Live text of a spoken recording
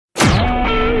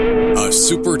A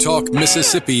Super Talk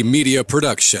Mississippi media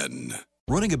production.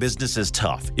 Running a business is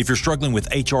tough. If you're struggling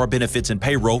with HR, benefits, and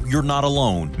payroll, you're not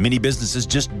alone. Many businesses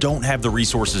just don't have the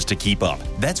resources to keep up.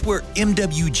 That's where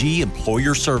MWG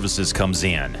Employer Services comes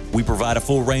in. We provide a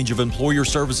full range of employer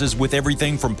services with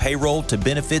everything from payroll to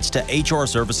benefits to HR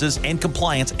services and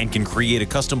compliance, and can create a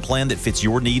custom plan that fits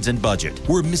your needs and budget.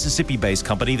 We're a Mississippi-based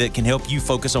company that can help you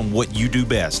focus on what you do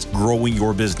best, growing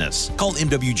your business. Call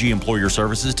MWG Employer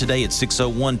Services today at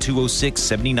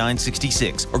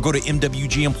 601-206-7966 or go to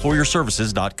MWGEmployerServices.com.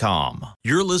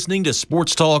 You're listening to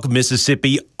Sports Talk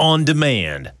Mississippi On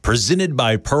Demand, presented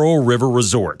by Pearl River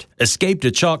Resort. Escape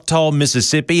to Choctaw,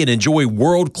 Mississippi and enjoy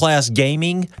world-class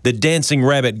gaming, the Dancing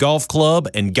Rabbit Golf Club,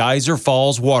 and Geyser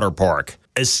Falls Water Park.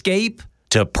 Escape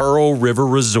to Pearl River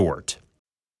Resort.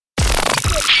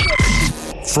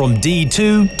 From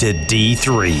D2 to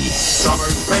D3. Summer,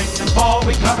 spring, and fall,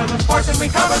 we cover the sports and we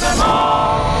cover them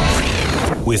all.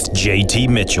 With JT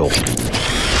Mitchell.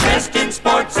 Best in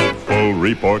sports. Full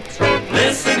reports.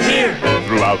 Listen here.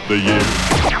 Throughout the year.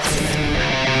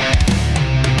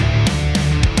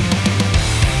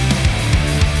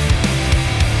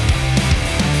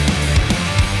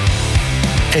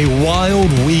 A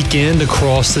wild weekend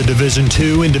across the Division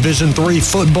II and Division III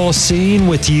football scene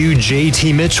with you,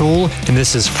 JT Mitchell, and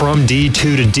this is From D2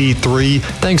 to D3.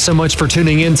 Thanks so much for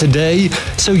tuning in today.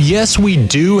 So yes, we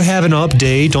do have an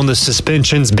update on the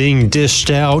suspensions being dished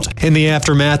out in the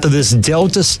aftermath of this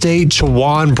Delta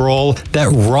State-Chowan brawl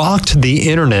that rocked the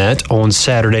internet on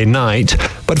Saturday night.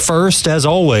 But first, as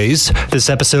always, this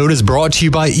episode is brought to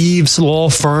you by Eves Law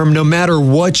Firm. No matter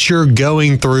what you're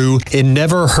going through, it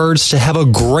never hurts to have a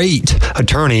great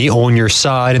attorney on your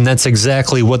side, and that's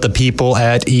exactly what the people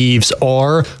at Eves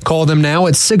are. Call them now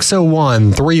at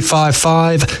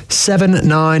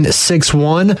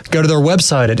 601-355-7961. Go to their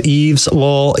website at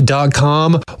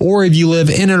eveslaw.com, or if you live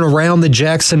in and around the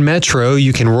Jackson Metro,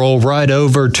 you can roll right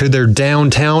over to their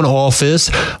downtown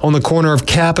office on the corner of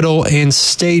Capitol and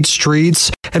State Streets.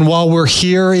 And while we're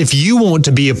here, if you want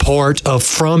to be a part of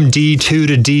From D2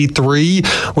 to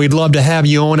D3, we'd love to have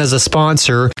you on as a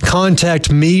sponsor. Contact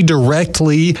me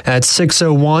directly at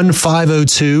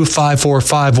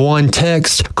 601-502-5451.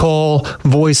 Text, call,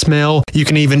 voicemail. You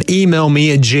can even email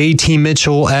me at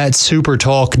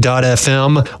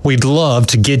jtmitchell@supertalk.fm. We'd love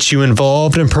to get you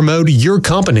involved and promote your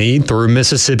company through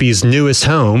Mississippi's newest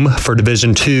home for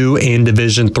Division II and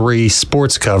Division III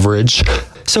sports coverage.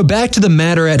 So back to the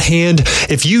matter at hand.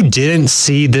 If you didn't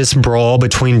see this brawl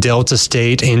between Delta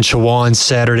State and Chowan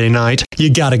Saturday night, you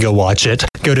gotta go watch it.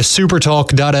 Go to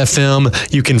supertalk.fm.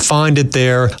 You can find it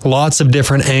there. Lots of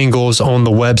different angles on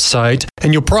the website.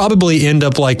 And you'll probably end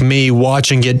up like me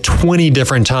watching it 20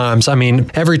 different times. I mean,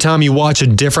 every time you watch a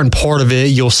different part of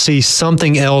it, you'll see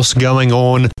something else going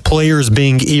on. Players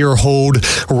being ear-holed,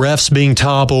 refs being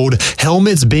toppled,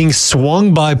 helmets being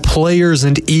swung by players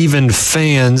and even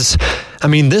fans. I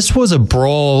mean, this was a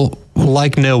brawl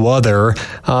like no other.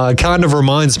 Kind of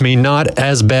reminds me, not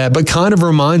as bad, but kind of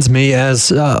reminds me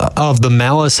as of the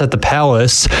Malice at the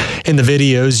Palace. In the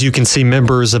videos, you can see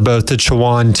members of both the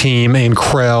Chowan team and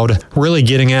crowd really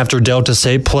getting after Delta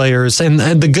State players. And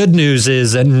the good news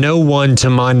is that no one, to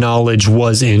my knowledge,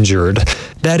 was injured.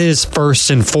 That is first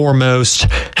and foremost.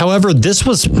 However, this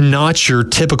was not your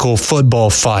typical football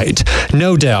fight.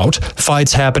 No doubt,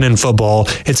 fights happen in football.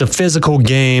 It's a physical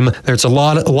game. There's a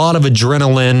lot of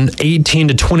adrenaline, 18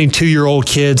 to 22-year-old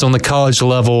kids on the college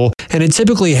level, and it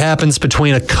typically happens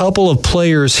between a couple of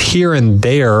players here and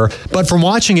there. But from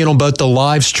watching it on both the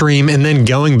live stream and then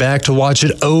going back to watch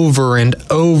it over and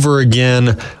over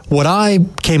again, what I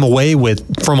came away with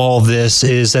from all of this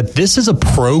is that this is a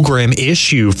program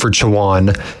issue for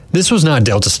Chowan. This was not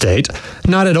Delta State.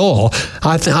 Not at all.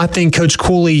 I think Coach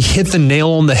Cooley hit the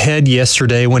nail on the head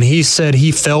yesterday when he said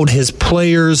he felt his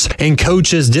players and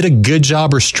coaches did a good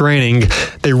job restraining.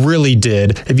 They really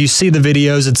did. If you see the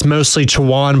videos, it's mostly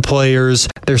Chowan players.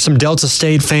 There's some Delta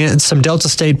State fans, some Delta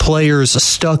State players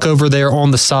stuck over there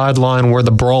on the sideline where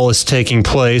the brawl is taking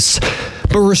place.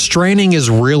 But restraining is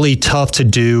really tough to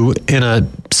do in a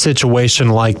situation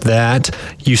like that.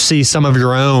 You see some of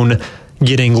your own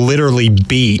getting literally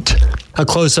beat. A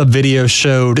close-up video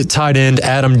showed tight end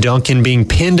Adam Duncan being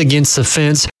pinned against the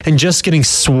fence. and just getting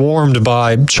swarmed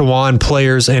by Chowan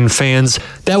players and fans,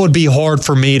 that would be hard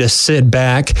for me to sit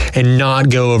back and not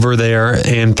go over there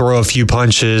and throw a few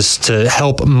punches to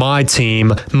help my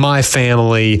team, my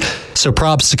family. So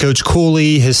props to Coach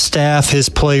Cooley, his staff, his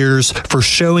players for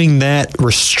showing that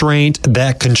restraint,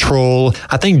 that control.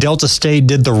 I think Delta State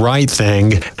did the right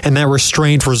thing, and that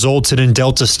restraint resulted in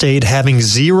Delta State having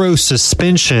 0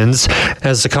 suspensions,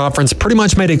 as the conference pretty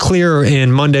much made it clear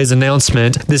in Monday's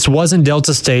announcement. This wasn't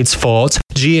Delta State's fault.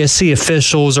 GSC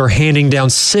officials are handing down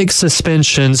 6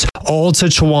 suspensions, all to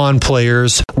Chowan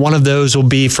players. One of those will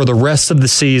be for the rest of the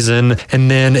season,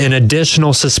 and then an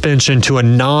additional suspension to a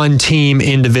non-team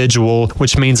individual,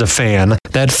 which means a fan.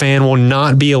 That fan will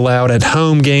not be allowed at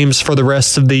home games for the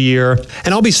rest of the year.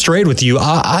 And I'll be straight with you,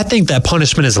 I think that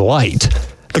punishment is light.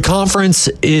 The conference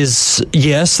is,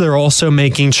 yes, they're also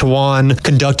making Chowan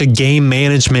conduct a game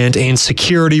management and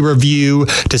security review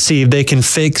to see if they can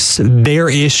fix their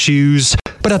issues.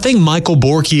 But I think Michael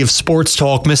Borky of Sports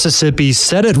Talk Mississippi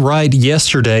said it right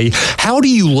yesterday. How do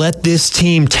you let this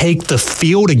team take the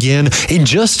field again in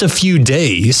just a few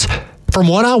days? From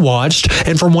what I watched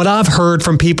and from what I've heard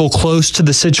from people close to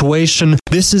the situation,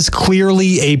 this is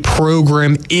clearly a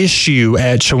program issue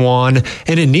at Chowan,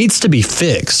 and it needs to be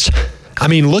fixed. I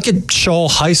mean, look at Shaw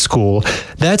High School.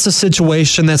 That's a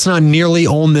situation that's not nearly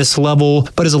on this level,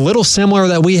 but is a little similar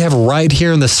that we have right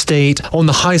here in the state on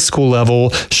the high school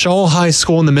level. Shaw High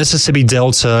School in the Mississippi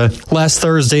Delta. Last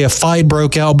Thursday, a fight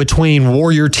broke out between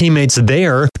Warrior teammates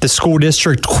there. The school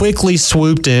district quickly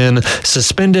swooped in,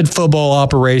 suspended football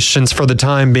operations for the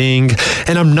time being,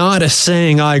 and I'm not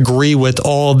saying I agree with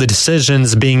all the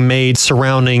decisions being made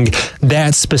surrounding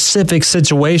that specific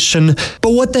situation,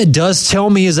 but what that does tell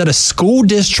me is that a school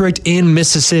district in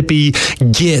Mississippi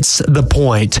gets the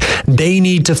point. They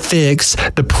need to fix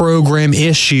the program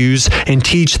issues and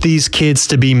teach these kids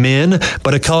to be men,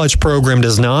 but a college program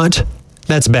does not.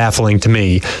 That's baffling to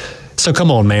me. So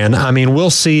come on, man. I mean, we'll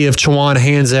see if Chowan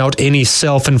hands out any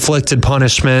self-inflicted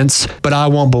punishments, but I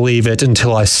won't believe it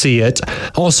until I see it.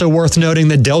 Also worth noting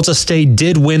that Delta State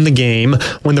did win the game.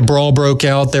 When the brawl broke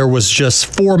out, there was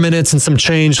just 4 minutes and some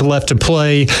change left to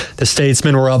play. The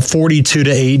Statesmen were up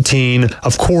 42-18.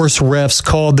 Of course, refs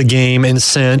called the game and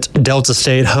sent Delta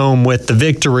State home with the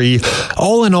victory.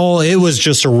 All in all, it was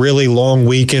just a really long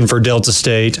weekend for Delta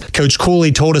State. Coach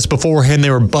Cooley told us beforehand they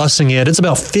were busing it. It's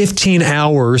about 15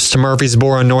 hours to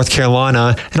Murfreesboro in North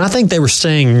Carolina, and I think they were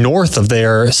staying north of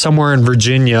there, somewhere in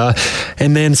Virginia.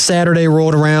 And then Saturday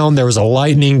rolled around, there was a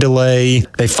lightning delay.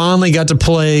 They finally got to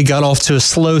play, got off to a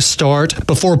slow start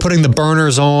before putting the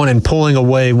burners on and pulling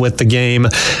away with the game.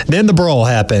 Then the brawl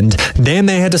happened. Then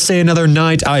they had to stay another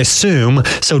night, I assume,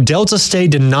 so Delta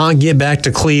State did not get back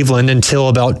to Cleveland until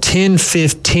about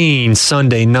 10:15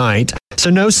 Sunday night. So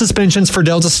no suspensions for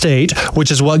Delta State, which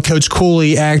is what Coach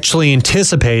Cooley actually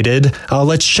anticipated.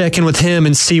 Let's check in with him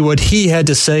and see what he had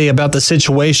to say about the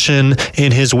situation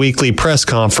in his weekly press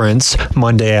conference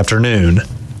Monday afternoon.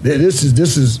 This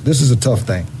is a tough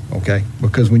thing, okay?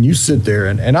 Because when you sit there,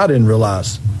 and I didn't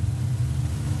realize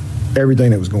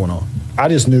everything that was going on. I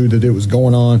just knew that it was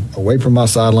going on away from my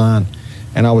sideline,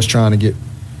 and I was trying to get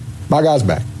my guys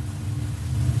back.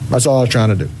 That's all I was trying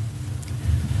to do.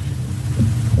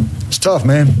 It's tough,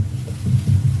 man.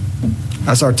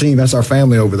 That's our team. That's our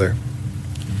family over there.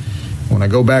 When I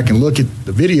go back and look at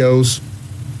the videos,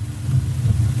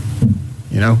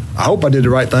 I hope I did the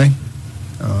right thing.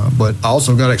 But I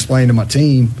also got to explain to my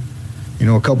team,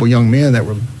 a couple young men that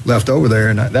were left over there,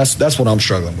 and that's what I'm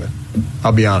struggling with.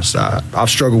 I'll be honest. I've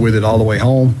struggled with it all the way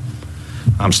home.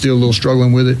 I'm still a little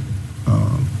struggling with it.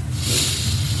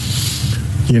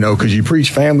 Because you preach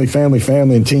family,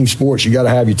 in team sports, you got to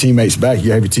have your teammates back.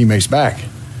 You have your teammates back,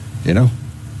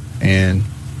 And,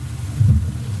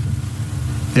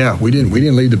 yeah, we didn't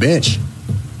leave the bench.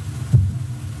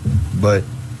 But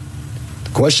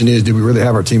the question is, did we really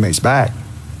have our teammates back?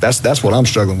 That's what I'm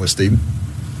struggling with, Stephen.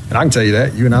 And I can tell you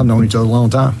that. You and I have known each other a long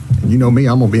time. And you know me,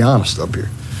 I'm going to be honest up here.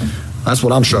 That's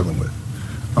what I'm struggling with.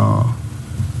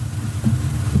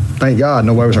 Thank God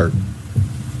nobody was hurt.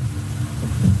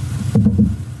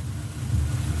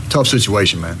 Tough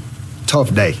situation, man.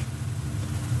 Tough day.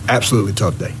 Absolutely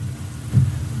tough day.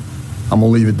 I'm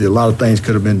going to leave it there. A lot of things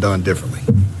could have been done differently.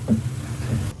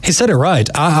 He said it right.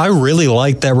 I really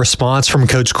like that response from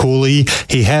Coach Cooley.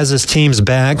 He has his team's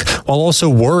back while also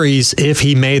worries if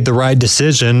he made the right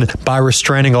decision by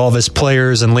restraining all of his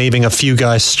players and leaving a few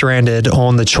guys stranded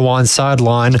on the Chowan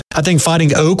sideline. I think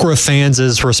Fighting Okra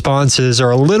fans' responses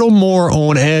are a little more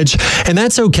on edge, and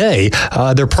that's okay.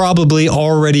 They're probably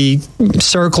already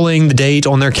circling the date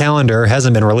on their calendar.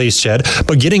 Hasn't been released yet,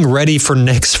 but getting ready for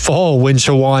next fall when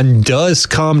Chowan does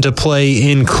come to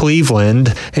play in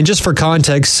Cleveland. And just for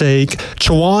context sake,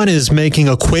 Chowan is making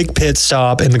a quick pit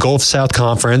stop in the Gulf South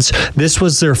Conference. This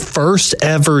was their first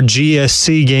ever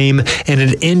GSC game, and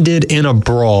it ended in a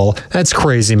brawl. That's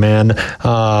crazy, man.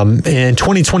 In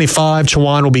 2025,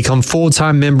 Chowan will become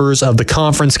full-time members of the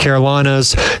Conference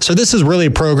Carolinas. So this is really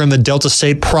a program that Delta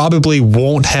State probably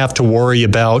won't have to worry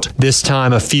about this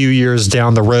time a few years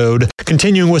down the road.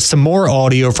 Continuing with some more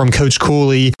audio from Coach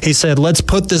Cooley, he said, "Let's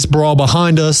put this brawl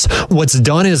behind us. What's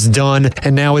done is done,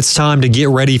 and now it's time to get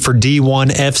ready for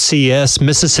D1 FCS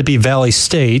Mississippi Valley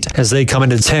State as they come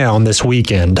into town this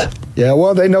weekend." Yeah,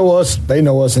 well, they know us. They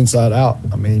know us inside out.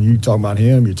 I mean, you talking about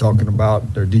him. You're talking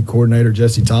about their D coordinator,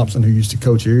 Jesse Thompson, who used to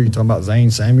coach here. You're talking about Zane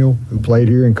Samuel, who played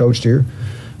here and coached here.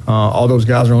 All those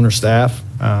guys are on their staff.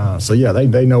 So, yeah,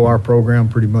 they know our program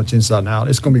pretty much inside and out.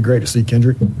 It's going to be great to see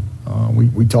Kendrick.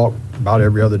 We talk about it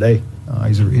every other day.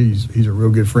 He's a real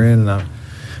good friend, and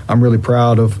I'm really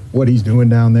proud of what he's doing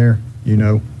down there. You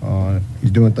know,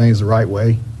 he's doing things the right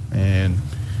way, and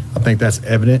I think that's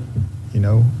evident. You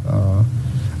know,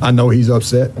 I know he's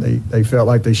upset. They felt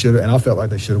like they should have, and I felt like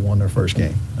they should have won their first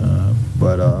game.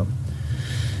 But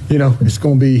you know, it's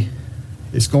going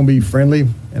to be friendly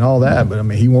and all that. But I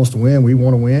mean, he wants to win, we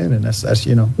want to win, and that's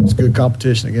you know, it's good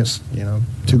competition against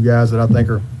two guys that I think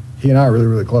he and I are really,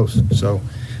 really close. So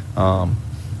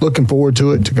looking forward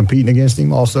to it, to competing against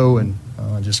him also, and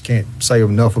just can't say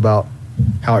enough about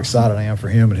how excited I am for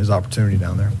him and his opportunity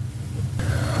down there.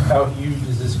 How huge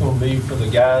is this going to be for the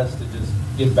guys to just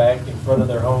get back in front of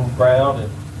their home crowd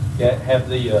and have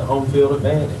the home field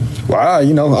advantage? Well,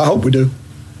 I hope we do.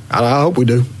 I hope we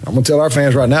do. I'm going to tell our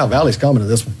fans right now, Valley's coming to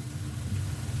this one.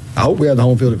 I hope we have the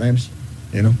home field advantage,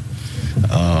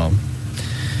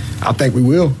 I think we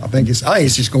will. I think it's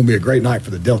just going to be a great night for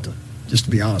the Delta, just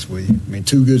to be honest with you. I mean,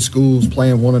 two good schools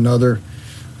playing one another.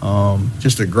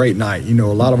 Just a great night. A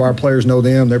lot of our players know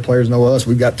them. Their players know us.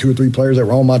 We've got 2 or 3 players that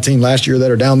were on my team last year that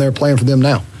are down there playing for them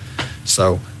now.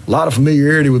 So a lot of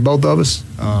familiarity with both of us.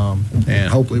 And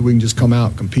hopefully we can just come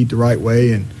out, compete the right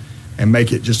way, and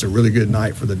make it just a really good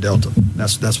night for the Delta.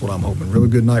 That's what I'm hoping. Really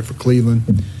good night for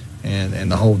Cleveland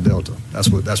and the whole Delta. That's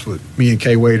what me and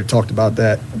Kay Wade have talked about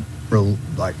that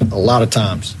like a lot of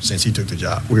times since he took the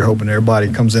job. We're hoping everybody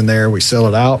comes in there, we sell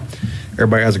it out,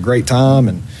 everybody has a great time,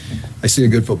 and they see a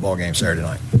good football game Saturday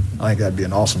night. I think that'd be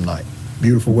an awesome night.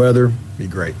 Beautiful weather, be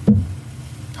great.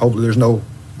 Hopefully there's no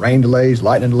rain delays,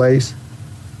 lightning delays.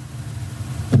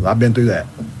 I've been through that.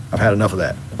 I've had enough of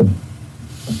that.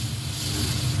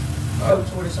 Coach,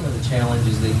 what are some of the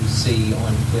challenges that you see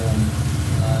on film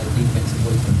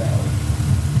defensively for Valley?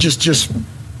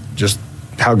 Just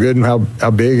how good and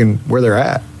how big and where they're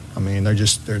at. I mean,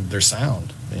 they're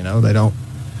sound. They're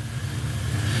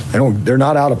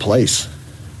not out of place.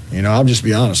 I'll just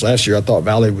be honest. Last year, I thought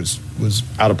Valley was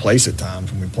out of place at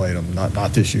times when we played them.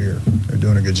 Not this year. They're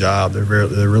doing a good job. They're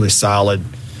really solid.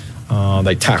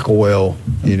 They tackle well.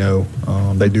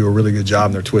 They do a really good job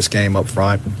in their twist game up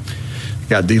front.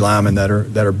 Got D linemen that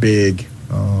are big.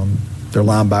 Their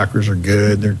linebackers are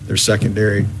good. Their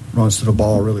secondary runs to the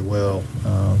ball really well.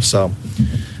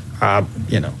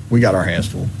 We got our hands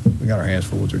full. We got our hands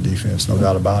full with their defense, no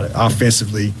doubt about it.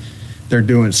 Offensively, they're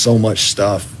doing so much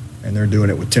stuff. And they're doing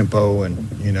it with tempo, and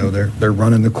they're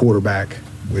running the quarterback,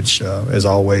 which, as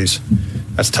always,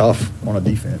 that's tough on a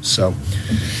defense. So,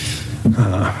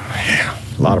 a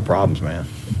lot of problems, man.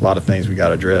 A lot of things we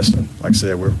got addressed. And like I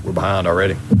said, we're behind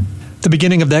already. The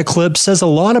beginning of that clip says a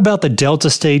lot about the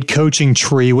Delta State coaching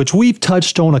tree, which we've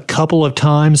touched on a couple of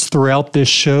times throughout this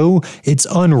show. It's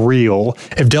unreal.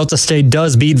 If Delta State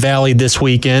does beat Valley this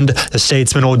weekend, the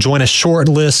Statesmen will join a short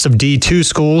list of D2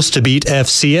 schools to beat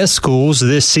FCS schools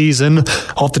this season.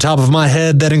 Off the top of my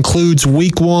head, that includes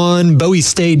Week 1, Bowie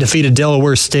State defeated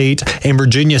Delaware State, and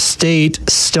Virginia State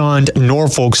stunned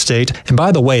Norfolk State. And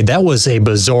by the way, that was a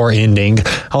bizarre ending.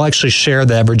 I'll actually share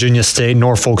that Virginia State,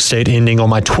 Norfolk State ending on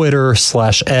my Twitter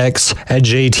Twitter/X at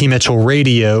JT Mitchell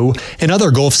Radio. In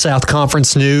other Gulf South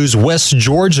Conference news, West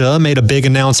Georgia made a big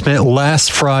announcement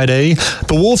last Friday.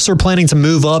 The Wolves are planning to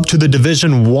move up to the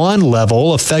Division I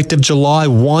level effective July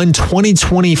 1,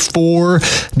 2024.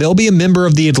 They'll be a member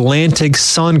of the Atlantic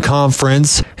Sun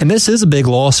Conference, and this is a big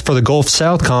loss for the Gulf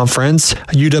South Conference.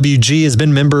 UWG has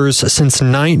been members since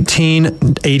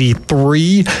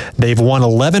 1983. They've won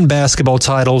 11 basketball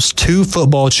titles, 2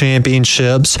 football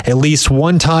championships, at least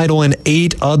 1 title in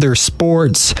 8 other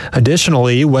sports.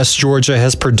 Additionally, West Georgia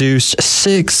has produced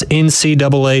 6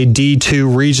 NCAA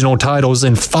D2 regional titles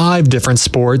in 5 different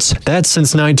sports. That's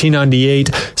since 1998.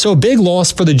 So a big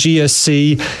loss for the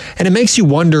GSC, and it makes you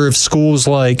wonder if schools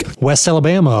like West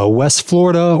Alabama, West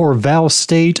Florida, or Val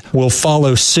State will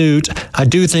follow suit. I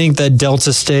do think that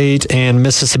Delta State and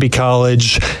Mississippi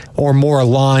College are more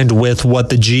aligned with what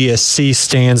the GSC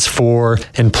stands for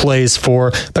and plays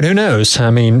for, but who knows?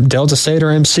 I mean, Delta State or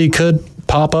MC could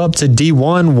pop up to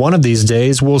D1 one of these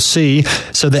days. We'll see.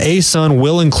 So the ASUN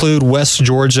will include West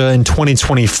Georgia in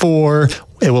 2024.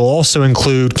 It will also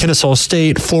include Kennesaw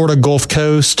State, Florida Gulf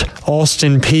Coast,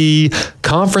 Austin P.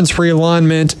 Conference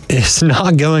realignment is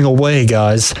not going away,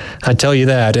 guys. I tell you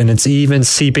that, and it's even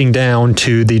seeping down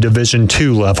to the Division II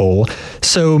level.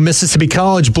 So Mississippi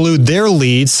College blew their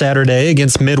lead Saturday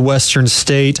against Midwestern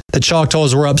State. The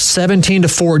Choctaws were up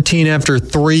 17-14 after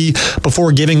 3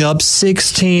 before giving up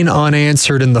 16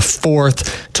 unanswered in the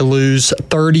 4th to lose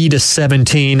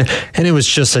 30-17, and it was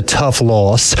just a tough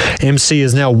loss. MC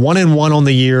is now 1-1 on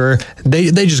the year. They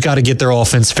just got to get their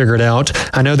offense figured out.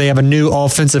 I know they have a new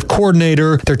offensive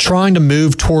coordinator. They're trying to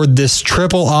move toward this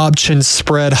triple option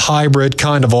spread hybrid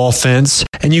kind of offense,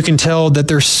 and you can tell that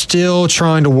they're still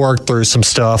trying to work through some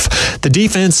stuff. The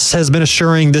defense has been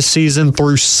assuring this season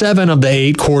through 7 of the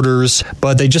 8 quarters,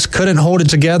 but they just couldn't hold it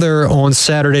together on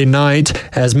Saturday night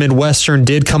as Midwestern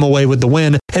did come away with the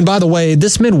win. And by the way,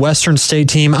 this Midwestern State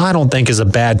team I don't think is a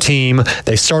bad team.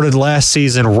 They started last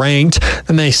season ranked,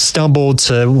 and they stumbled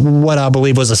to what I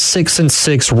believe was a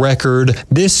 6-6 record.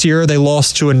 This year, they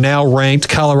lost to a now-ranked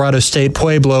Colorado State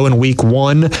Pueblo in Week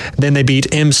 1. Then they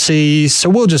beat MC, so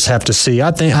we'll just have to see.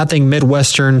 I think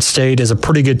Midwestern State is a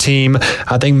pretty good team.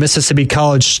 I think Mississippi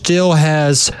College still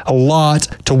has a lot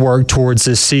to work towards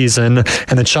this season,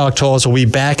 and the Choctaws will be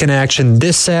back in action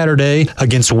this Saturday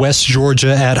against West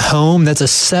Georgia at home. That's a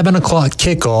 7 o'clock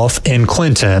kickoff in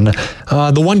Clinton.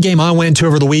 The one game I went to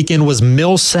over the weekend was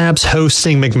Millsaps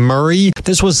hosting McMurray.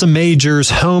 This was the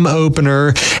Majors home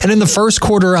opener, and in the first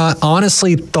quarter, I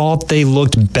honestly thought they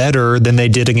looked better than they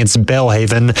did against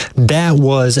Belhaven. That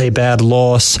was a bad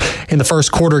loss. In the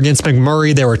first quarter against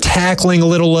McMurray, they were tackling a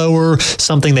little lower,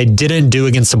 something they didn't do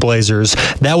against the Blazers.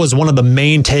 That was one of the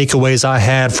main takeaways I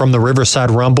had from the Riverside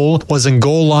Rumble, was in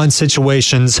goal line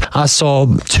situations, I saw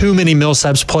too many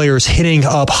Millsaps players hitting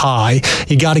up high.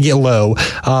 You got to get low.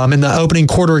 In the opening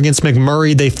quarter against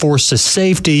McMurray, they forced a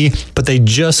safety, but they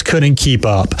just couldn't keep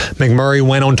up. McMurray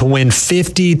went on to win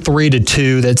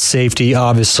 53-2. That safety,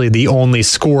 obviously the only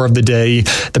score of the day.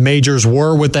 The Majors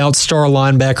were without star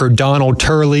linebacker Donald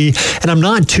Turley, and I'm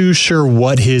not too sure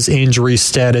what his injury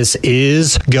status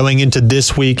is going into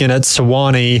this weekend at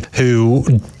Sewanee, who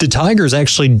the Tigers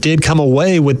actually did come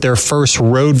away with their first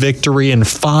road victory in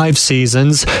 5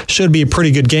 seasons. Should be a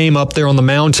pretty good game up there on the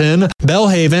mountain.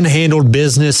 Belhaven handled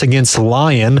business against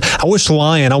Lion. I wish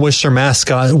their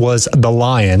mascot was the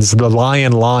Lions, the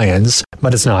Lions,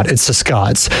 but it's not. It's the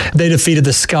Scots. They defeated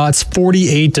the Scots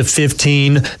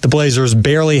 48-15. The Blazers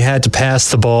barely had to pass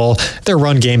the ball. Their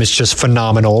run game is just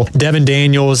phenomenal. Devin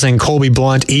Daniels and Colby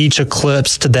Blunt each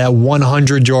eclipsed that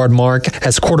 100-yard mark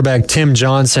as quarterback Tim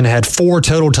Johnson had 4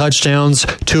 total touchdowns,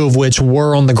 2 of which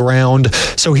were on the ground.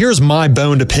 So here's my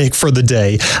bone to pick for the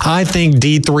day. I think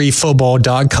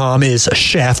D3Football.com is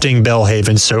shafting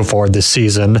Belhaven so far this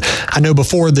season. I know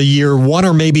before the year, one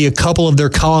or maybe a couple of their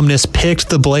columnists picked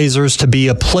the Blazers to be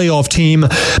a playoff team,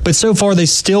 but so far they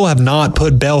still have not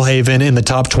put Belhaven in the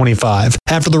top 25.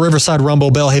 After the Riverside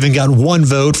Rumble, Belhaven got 1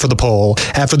 vote for the poll.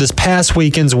 After this past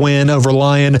weekend's win over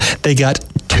Lion, they got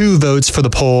 2 votes for the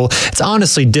poll. It's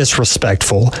honestly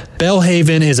disrespectful.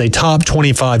 Belhaven is a top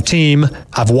 25 team.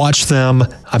 I've watched them.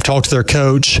 I've talked to their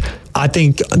coach. I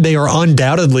think they are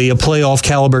undoubtedly a playoff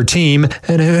caliber team,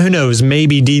 and who knows,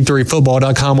 maybe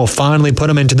D3Football.com will finally put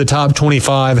them into the top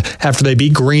 25 after they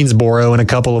beat Greensboro in a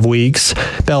couple of weeks.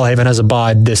 Belhaven has a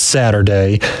bye this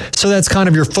Saturday. So that's kind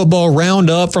of your football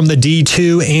roundup from the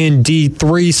D2 and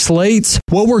D3 slates.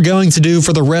 What we're going to do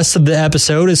for the rest of the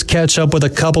episode is catch up with a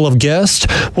couple of guests.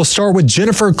 We'll start with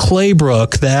Jennifer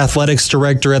Claybrook, the athletics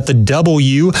director at the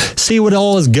W, see what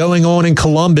all is going on in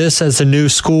Columbus as the new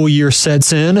school year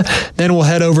sets in. Then we'll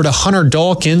head over to Hunter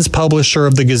Dawkins, publisher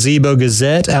of the Gazebo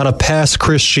Gazette out of Pass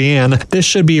Christian. This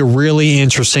should be a really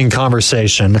interesting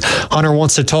conversation. Hunter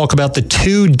wants to talk about the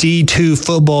 2 D2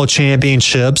 football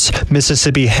championships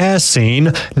Mississippi has seen,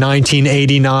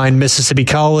 1989 Mississippi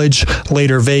College,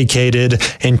 later vacated,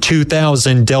 and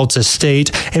 2000 Delta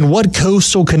State, and what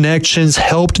coastal connections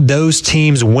helped those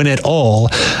teams win it all.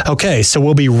 Okay, so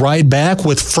we'll be right back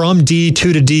with From D2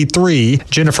 to D3.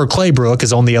 Jennifer Claybrook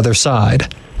is on the other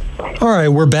side. All right,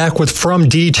 we're back with From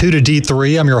D2 to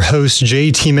D3. I'm your host,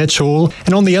 JT Mitchell.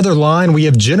 And on the other line, we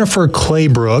have Jennifer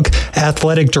Claybrook,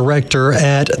 Athletic Director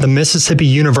at the Mississippi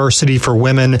University for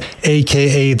Women,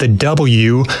 a.k.a. the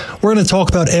W. We're going to talk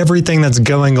about everything that's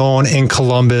going on in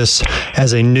Columbus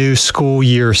as a new school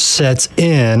year sets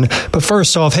in. But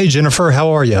first off, hey, Jennifer, how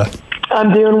are you?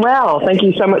 I'm doing well. Thank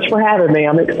you so much for having me.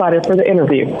 I'm excited for the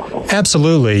interview.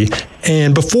 Absolutely.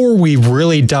 And before we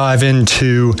really dive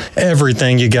into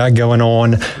everything you got going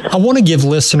on, I want to give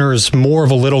listeners more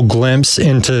of a little glimpse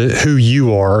into who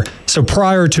you are. So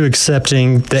prior to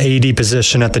accepting the AD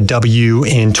position at the W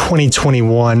in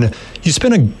 2021, you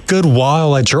spent a good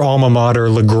while at your alma mater,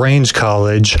 LaGrange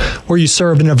College, where you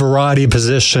served in a variety of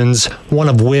positions, one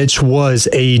of which was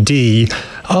AD.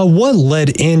 What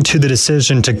led into the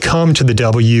decision to come to the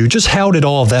W? Just how did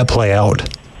all of that play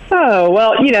out? Oh,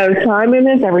 well, timing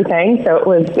is everything. So it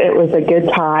was a good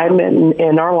time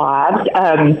in our lives.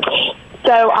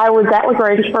 So I was at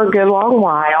LaGrange for a good long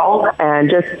while, and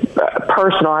just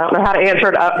personal. I don't know how to answer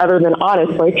it other than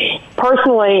honestly.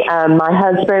 Personally, my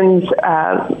husband's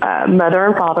mother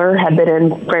and father had been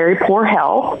in very poor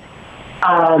health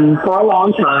for a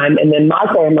long time, and then my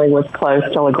family was close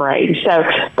to LaGrange. So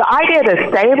the idea to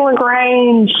stay in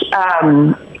LaGrange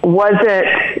wasn't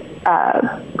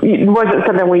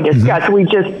something we discussed. We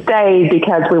just stayed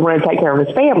because we wanted to take care of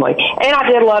his family. And I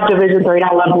did love Division III, and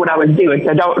I loved what I was doing.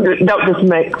 So don't just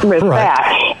miss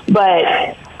that.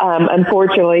 But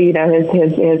unfortunately,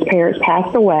 his parents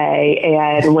passed away,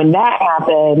 and when that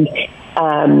happened,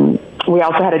 we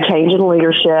also had a change in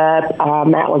leadership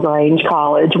at LaGrange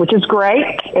College, which is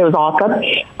great. It was awesome.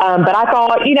 But I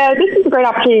thought, this is a great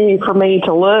opportunity for me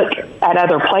to look at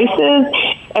other places.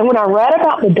 And when I read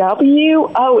about the W,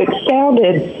 it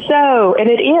sounded so, and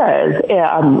it is.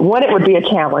 One, it would be a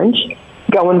challenge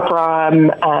going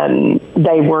from,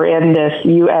 they were in this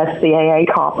USCAA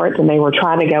conference, and they were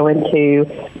trying to go into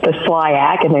the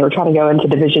SLIAC, and they were trying to go into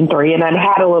Division III, and I'd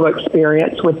had a little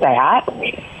experience with that.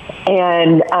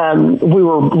 And we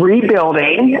were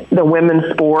rebuilding the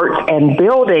women's sports and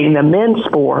building the men's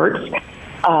sports.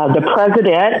 The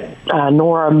president,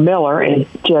 Nora Miller, is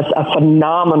just a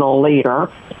phenomenal leader.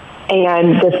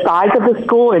 And the size of the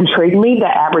school intrigued me, the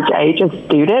average age of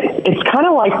students. It's kind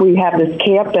of like we have this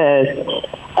campus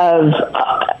of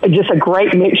just a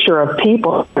great mixture of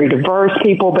people, very diverse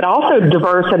people, but also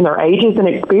diverse in their ages and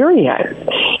experience.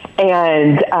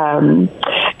 And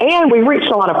we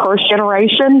reached a lot of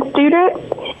first-generation students,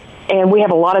 and we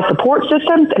have a lot of support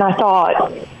systems, and I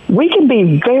thought, we can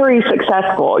be very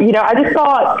successful. I just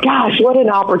thought, gosh, what an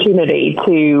opportunity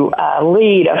to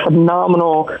lead a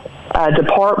phenomenal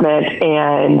department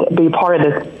and be part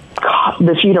of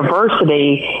this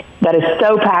university that is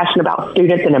so passionate about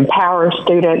students and empowers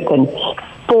students and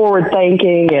forward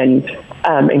thinking and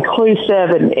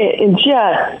inclusive, and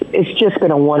it's just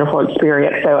been a wonderful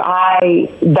experience. So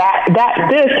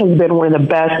this has been one of the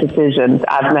best decisions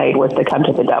I've made, was to come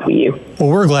to the W. Well,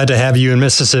 we're glad to have you in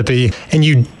Mississippi, and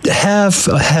you have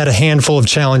had a handful of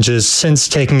challenges since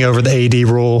taking over the AD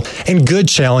role, and good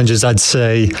challenges, I'd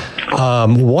say.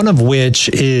 One of which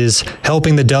is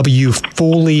helping the W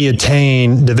fully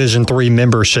attain Division III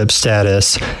membership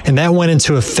status, and that went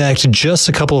into effect just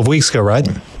a couple of weeks ago, right?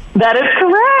 That is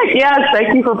correct. Yes,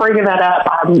 thank you for bringing that up.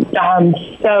 I'm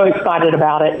so excited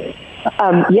about it.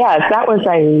 Yes, that was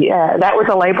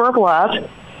a labor of love.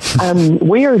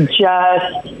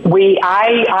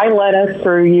 I led us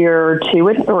through year 2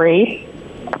 and 3,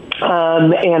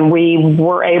 and we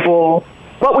were able.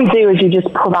 What we do is you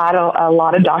just provide a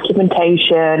lot of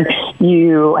documentation.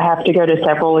 You have to go to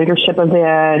several leadership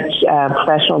events,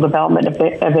 professional development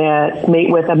events, meet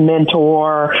with a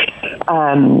mentor,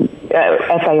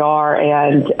 FAR,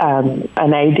 and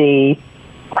an AD.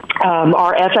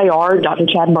 Our FAR, Dr.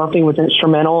 Chad Murphy, was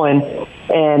instrumental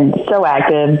and so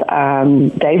active.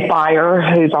 Dave Beyer,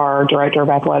 who's our Director of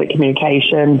Athletic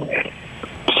Communications,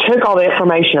 took all the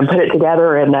information and put it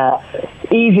together in an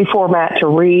easy format to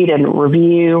read and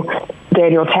review.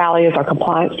 Daniel Talley is our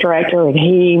compliance director, and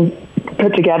he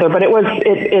put together, but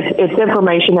it's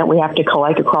information that we have to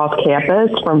collect across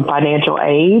campus from financial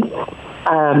aid.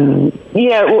 to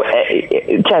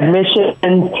admissions.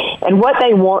 And what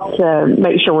they want to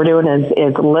make sure we're doing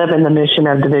is live in the mission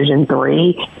of Division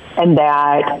III, and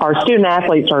that our student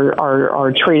athletes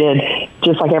are treated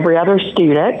just like every other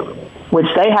student, which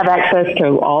they have access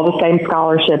to all the same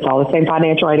scholarships, all the same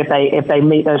financial aid if they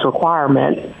meet those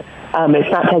requirements.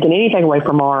 It's not taking anything away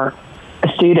from our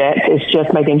students. It's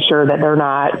just making sure that they're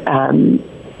not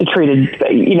treated,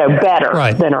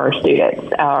 better than our students,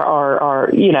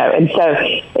 and so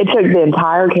it took the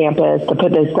entire campus to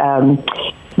put this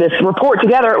report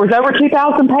together. It was over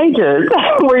 2,000 pages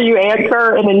where you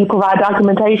answer and then you provide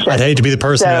documentation. I'd hate to be the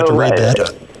person who had to read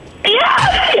that.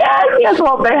 Yes.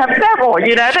 Well, they have several.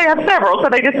 So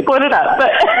they just split it up.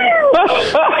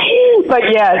 But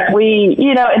yes,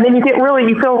 and then you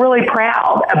feel really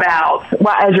proud about,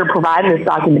 as you're providing this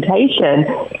documentation,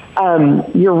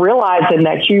 you're realizing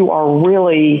that you are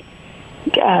really,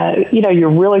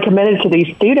 you're really committed to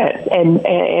these students and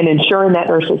ensuring that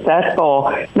they're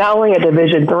successful, not only at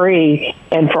Division III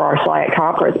and for our SLIAC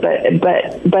conference,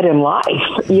 but in life,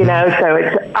 so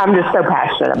I'm just so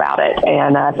passionate about it.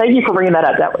 And thank you for bringing that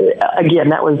up. That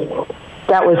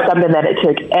was something that it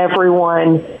took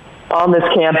everyone on this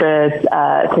campus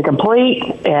to complete,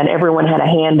 and everyone had a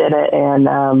hand in it and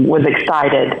was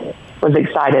excited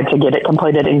to get it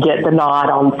completed and get the nod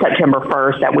on September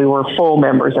 1st that we were full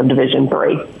members of Division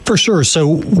III. For sure.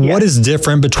 So what is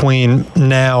different between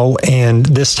now and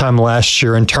this time last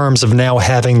year in terms of now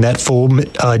having that full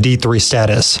D3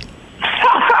 status?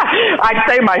 I'd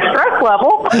say my stress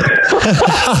level.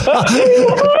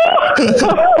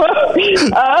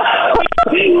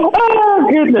 Oh,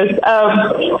 goodness.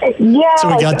 So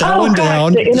we got that one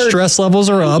down. Stress levels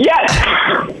are up. Yes.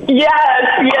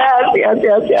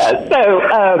 So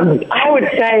I would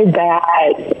say that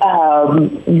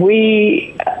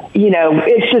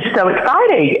it's just so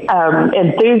exciting.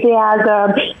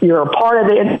 Enthusiasm. You're a part of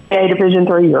the NCAA Division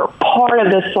III. You're a part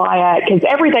of the SLIAC, because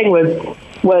everything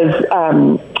was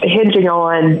hinging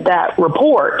on that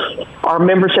report, our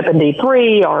membership in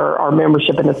D3, our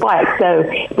membership in the SLIAC. So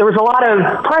there was a lot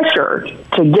of pressure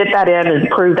to get that in and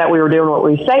prove that we were doing what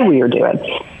we say we were doing.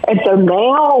 And so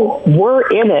now we're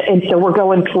in it. And so we're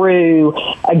going through,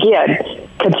 again,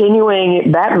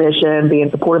 continuing that mission,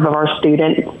 being supportive of our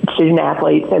student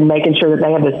athletes and making sure that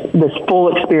they have this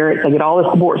full experience. They get all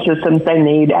the support systems they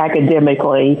need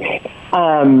academically,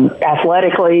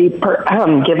 athletically,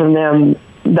 giving them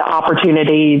the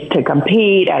opportunities to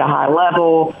compete at a high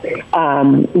level,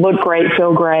 look great,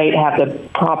 feel great, have the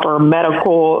proper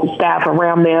medical staff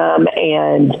around them.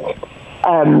 And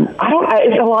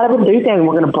a lot of them do things.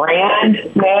 We're going to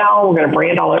brand now. We're going to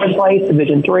brand all over the place,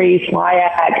 Division III,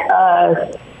 SLIAC,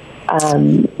 us.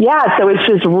 So it's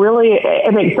just really,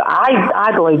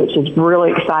 I believe it's just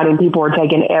really exciting. People are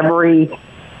taking every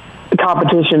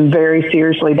competition very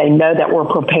seriously. They know that we're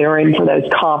preparing for those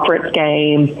conference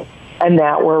games and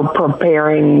that we're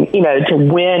preparing, to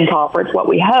win conference, what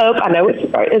we hope. I know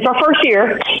it's our first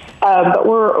year, but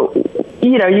we're,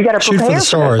 you got to prepare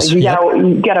for those things.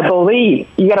 You got to believe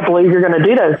you're going to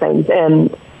do those things.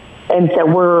 And so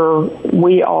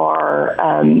we are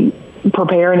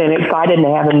preparing and excited and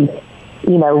having,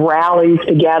 rallies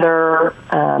together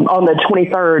on the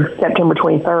 23rd, September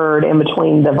 23rd, in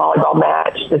between the volleyball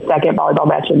match, the second volleyball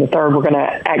match and the third. We're going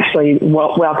to actually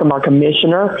welcome our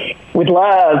commissioner. We'd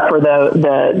love for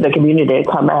the community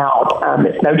to come out.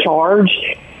 It's no charge.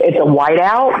 It's a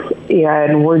whiteout,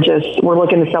 and we're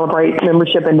looking to celebrate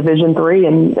membership in Division III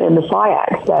and the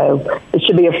SLIAC. So it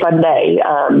should be a fun day.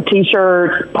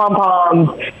 T-shirts,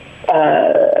 pom-poms,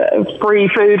 free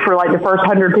food for like the first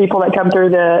 100 people that come through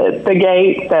the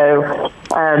gate. So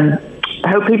I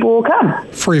hope people will come.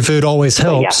 Free food always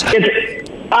helps.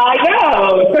 I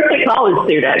know, especially college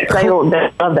students. They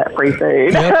love that free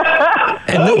food. Yep.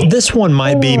 And this one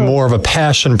might be more of a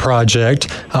passion project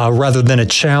rather than a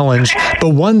challenge.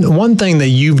 But one thing that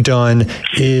you've done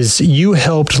is you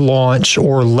helped launch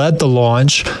or led the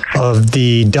launch of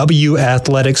the W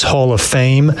Athletics Hall of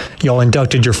Fame. Y'all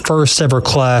inducted your first ever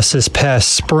class this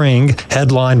past spring,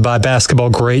 headlined by basketball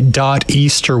great Dot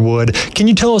Easterwood. Can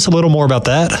you tell us a little more about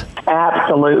that?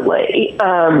 Absolutely.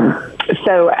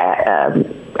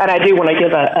 And I do want to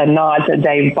give a nod to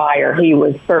Dave Byer. He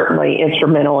was certainly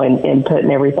instrumental in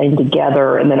putting everything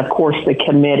together. And then, of course, the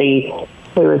committee,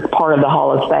 who is part of the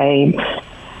Hall of Fame.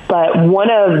 But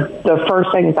one of the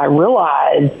first things I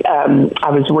realized, I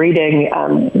was reading,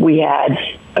 we had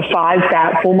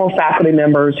 5 former faculty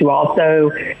members who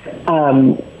also,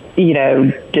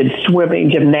 did swimming,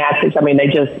 gymnastics. I mean, they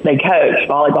coached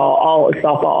volleyball,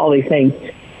 softball, all these things.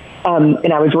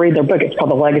 And I was reading their book. It's called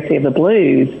The Legacy of the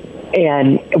Blues.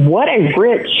 And what a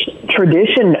rich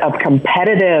tradition of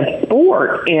competitive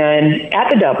sport at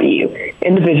the W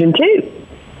in Division II.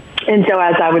 And so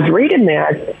as I was reading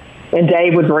this, and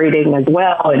Dave was reading as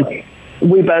well, and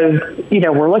we both,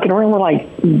 we're looking around, we're like,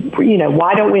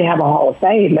 why don't we have a Hall of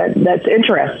Fame? That's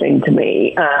interesting to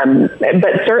me.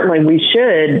 But certainly we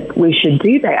should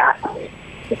do that.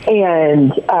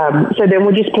 And so then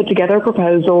we just put together a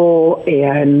proposal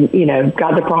and,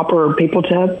 got the proper people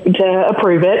to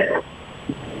approve it.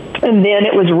 And then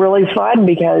it was really fun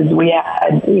because we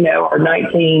had, our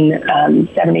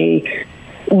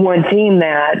 1971 team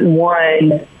that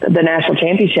won the national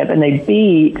championship, and they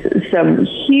beat some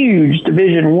huge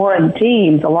Division I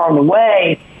teams along the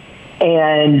way.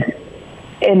 And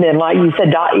then, like you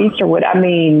said, Dot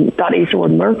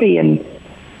Easterwood Murphy, and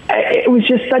it was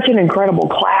just such an incredible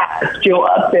class. Jill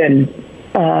Upton,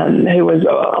 who was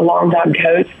a longtime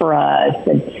coach for us,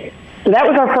 and so that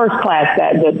was our first class,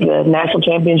 the national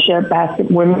championship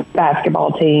women's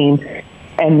basketball team,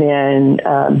 and then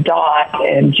Dot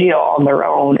and Jill on their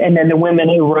own, and then the women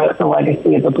who wrote the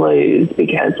legacy of the Blues,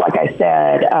 because, like I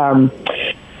said,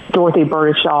 Dorothy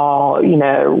Burdishaw,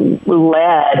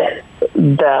 led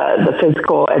the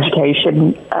physical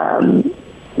education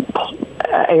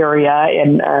area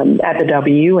at the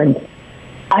W, and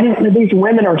I think that these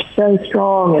women are so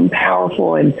strong and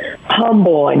powerful and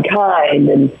humble and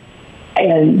kind,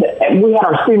 and we had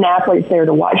our student athletes there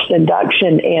to watch the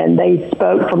induction, and they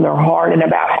spoke from their heart and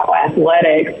about how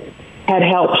athletics had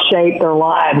helped shape their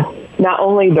lives, not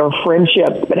only their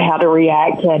friendships, but how to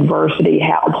react to adversity,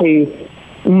 how to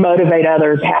motivate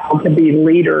others, how to be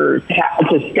leaders, how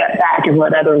to step back and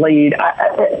let others lead.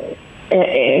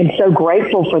 And so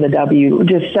grateful for the W.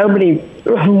 Just so many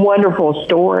wonderful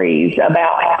stories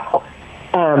about how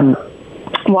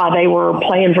while they were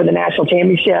playing for the national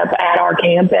championship at our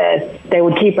campus, they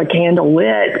would keep a candle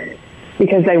lit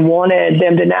because they wanted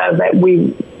them to know that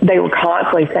they were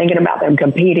constantly thinking about them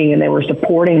competing, and they were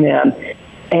supporting them.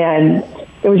 And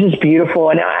it was just beautiful.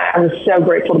 And I was so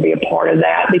grateful to be a part of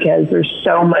that, because there's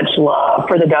so much love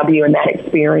for the W in that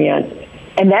experience.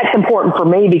 And that's important for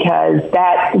me, because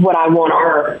that's what I want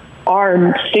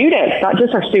our students, not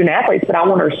just our student athletes, but I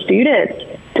want our students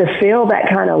to feel that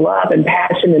kind of love and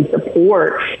passion and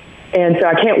support. And so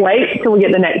I can't wait till we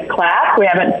get the next class. We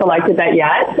haven't selected that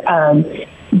yet.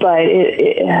 But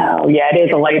it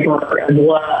is a labor of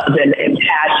love and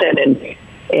passion,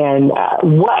 and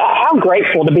how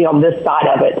grateful to be on this side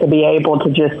of it, to be able to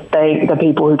just thank the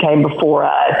people who came before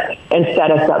us and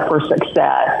set us up for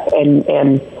success. And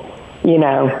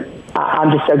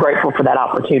I'm just so grateful for that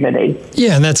opportunity.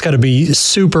 Yeah, and that's got to be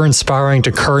super inspiring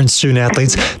to current student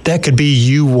athletes. That could be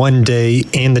you one day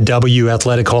in the W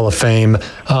Athletic Hall of Fame.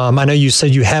 I know you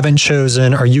said you haven't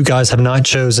chosen, or you guys have not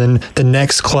chosen, the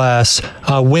next class.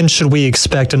 When should we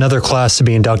expect another class to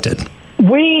be inducted?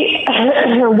 We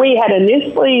had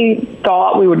initially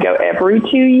thought we would go every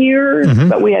 2 years,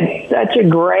 but we had such a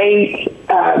great,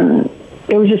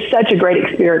 it was just such a great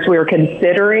experience. We were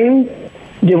considering,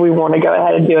 do we want to go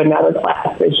ahead and do another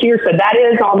class this year? So that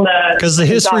is on the... Because the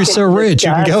history is so rich,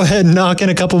 you can go ahead and knock in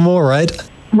a couple more, right?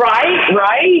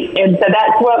 Right. And so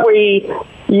that's what we're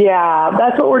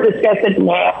discussing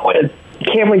now, is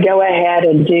can we go ahead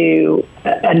and do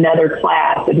another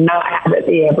class and not have it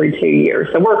be every 2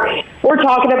 years? So we're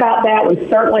talking about that. We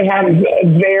certainly have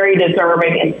very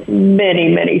deserving and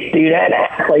many student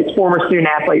athletes, former student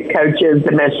athletes, coaches,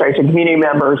 administration, community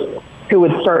members who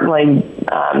would certainly,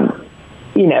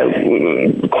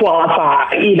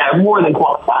 qualify, more than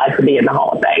qualified to be in the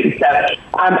Hall of Fame. So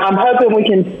I'm hoping we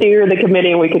can steer the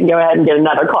committee and we can go ahead and get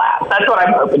another class. That's what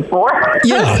I'm hoping for.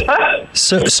 Yeah.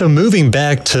 So moving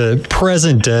back to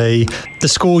present day, the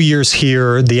school year's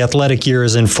here, the athletic year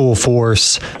is in full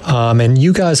force, and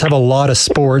you guys have a lot of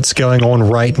sports going on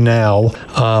right now.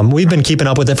 We've been keeping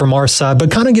up with it from our side,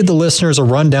 but kind of give the listeners a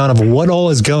rundown of what all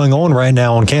is going on right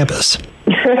now on campus.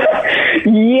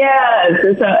 Yes,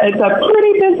 it's a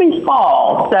pretty busy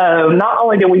fall. So not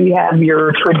only do we have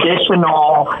your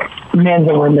traditional men's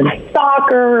and women's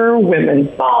soccer, women's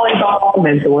volleyball,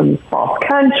 men's and women's cross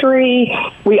country,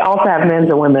 we also have men's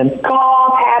and women's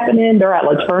golf happening. They're at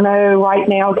LeTourneau right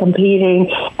now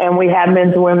competing, and we have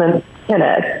men's and women's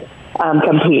tennis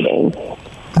competing.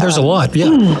 There's a lot, yeah.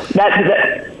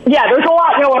 There's a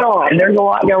lot going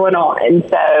on. And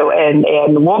so,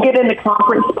 and we'll get into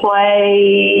conference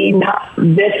play not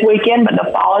this weekend, but the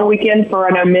following weekend for,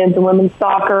 I know, men's and women's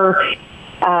soccer,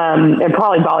 and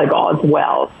probably volleyball as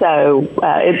well. So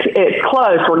it's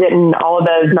close. We're getting all of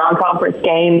those non-conference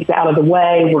games out of the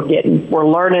way. We're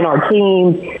learning our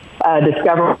teams,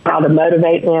 discovering how to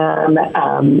motivate them,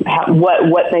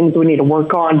 what things we need to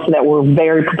work on, so that we're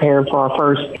very prepared for our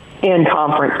first in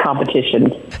conference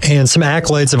competitions. And some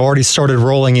accolades have already started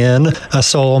rolling in. I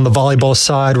saw on the volleyball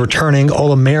side, returning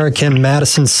All-American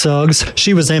Madison Suggs.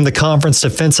 She was named the Conference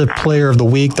Defensive Player of the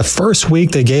Week the first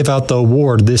week they gave out the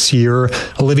award this year.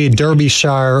 Olivia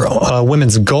Derbyshire,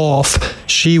 women's golf,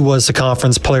 she was the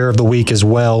Conference Player of the Week as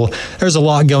well. There's a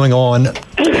lot going on.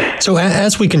 So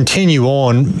as we continue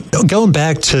on, going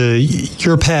back to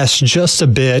your past just a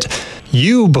bit,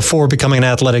 you, before becoming an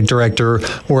athletic director,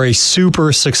 were a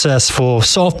super successful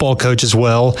softball coach as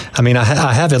well. I mean, I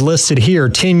have it listed here,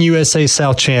 10 USA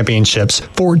South Championships,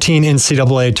 14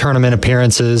 NCAA tournament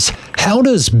appearances. How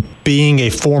does being a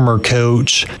former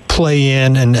coach play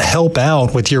in and help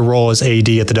out with your role as AD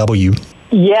at the W?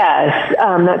 Yes,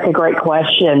 that's a great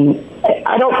question.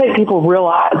 I don't think people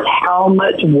realize how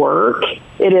much work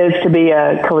it is to be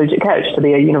a collegiate coach, to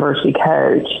be a university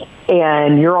coach.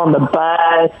 And you're on the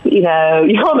bus, you're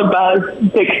on the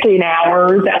bus 16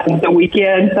 hours out of the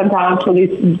weekend sometimes for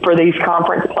these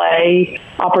conference play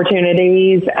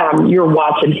opportunities. You're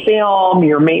watching film,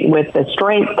 you're meeting with the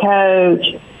strength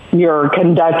coach, you're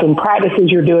conducting practices,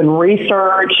 you're doing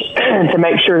research to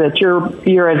make sure that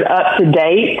you're as up to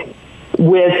date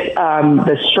with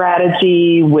the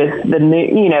strategy, with the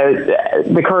new,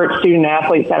 the current student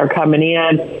athletes that are coming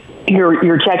in.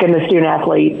 You're checking the student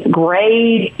athletes'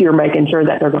 grades. You're making sure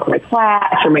that they're going to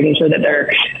class. You're making sure that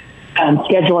they're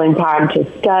scheduling time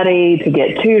to study, to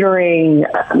get tutoring.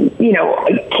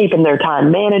 Keeping their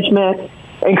time management,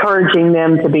 encouraging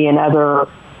them to be in other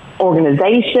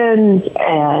organizations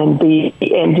and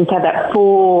just have that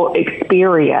full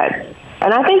experience.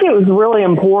 And I think it was really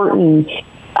important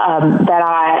that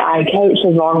I coached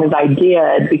as long as I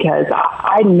did, because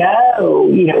I know,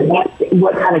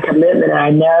 what kind of commitment, and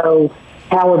I know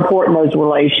how important those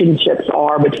relationships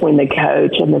are between the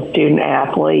coach and the student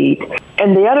athlete.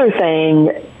 And the other thing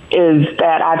is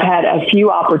that I've had a few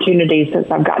opportunities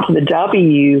since I've got to the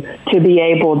W to be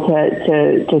able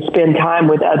to spend time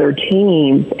with other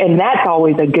teams, and that's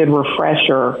always a good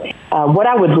refresher. What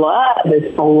I would love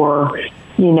is for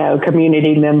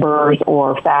community members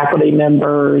or faculty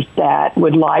members that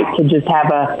would like to just have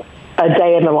a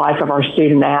day in the life of our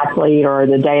student athlete or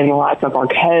the day in the life of our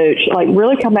coach, like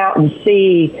really come out and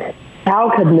see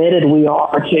how committed we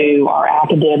are to our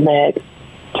academics,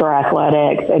 to our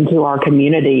athletics, and to our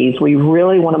communities. We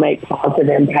really want to make positive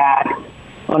impact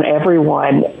on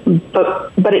everyone,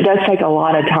 but it does take a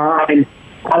lot of time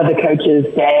out of the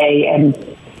coach's day,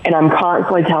 and I'm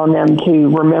constantly telling them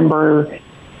to remember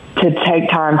to take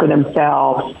time for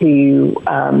themselves, to,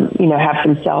 have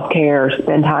some self-care,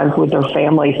 spend time with their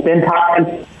family, spend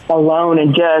time alone,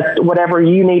 and just whatever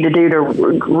you need to do to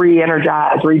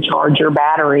re-energize, recharge your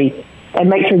battery, and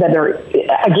make sure that they're,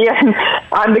 again,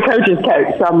 I'm the coach's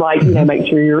coach, so I'm like, make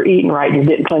sure you're eating right, you're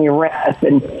getting plenty of rest,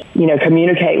 and,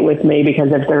 communicate with me,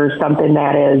 because if there's something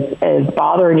that is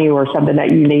bothering you or something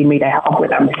that you need me to help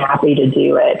with, I'm happy to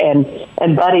do it.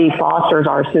 And Buddy Foster's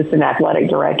our assistant athletic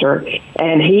director,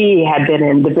 and he had been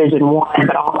in Division I,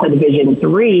 but also Division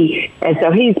III, and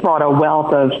so he's brought a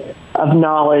wealth of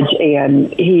knowledge,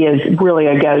 and he is really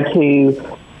a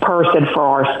go-to person for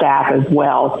our staff as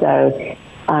well. So,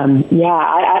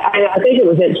 I think it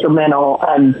was instrumental,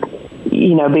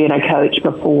 being a coach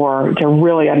before, to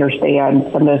really understand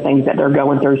some of the things that they're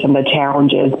going through, some of the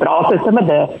challenges, but also some of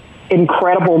the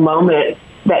incredible moments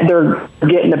that they're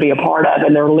getting to be a part of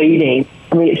and they're leading.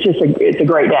 I mean, it's a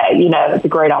great day. It's a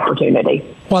great opportunity.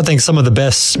 Well, I think some of the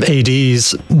best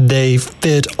ADs, they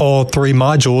fit all three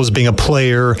modules, being a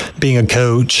player, being a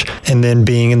coach, and then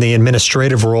being in the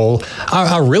administrative role.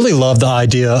 I really love the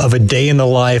idea of a day in the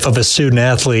life of a student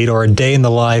athlete or a day in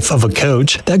the life of a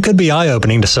coach. That could be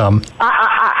eye-opening to some.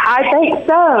 I think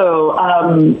so,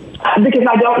 because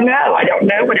I don't know. I don't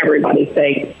know what everybody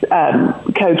thinks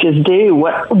coaches do.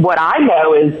 What I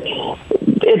know is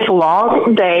it's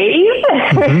long days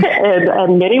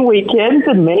and many weekends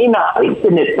and many nights,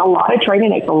 and it's a lot of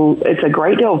training. It's a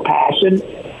great deal of passion,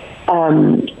 but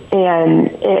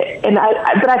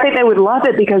I think they would love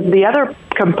it, because the other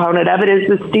component of it is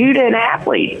the student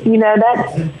athletes.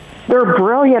 They're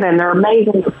brilliant and they're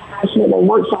amazing, they're passionate, they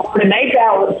work so hard, and they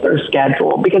balance their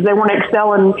schedule because they want to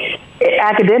excel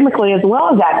academically as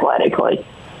well as athletically.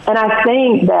 And I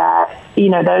think that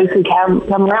those who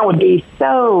come around would be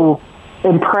so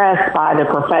impressed by the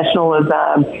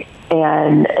professionalism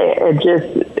and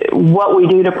just what we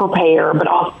do to prepare, but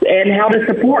also and how we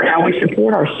support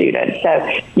our students.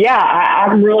 So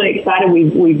I'm really excited.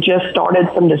 We've just started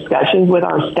some discussions with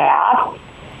our staff,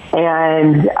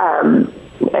 and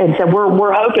so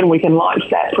we're hoping we can launch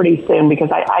that pretty soon, because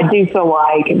I do feel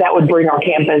like that would bring our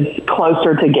campus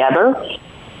closer together.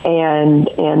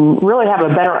 and really have a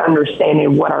better understanding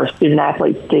of what our student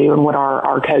athletes do and what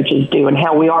our coaches do and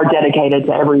how we are dedicated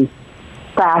to every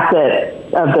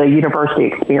facet of the university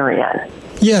experience.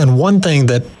 Yeah, and one thing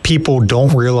that people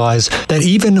don't realize, that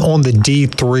even on the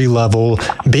D3 level,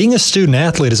 being a student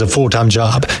athlete is a full-time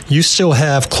job. You still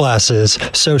have classes,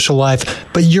 social life,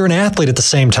 but you're an athlete at the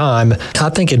same time.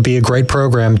 I think it'd be a great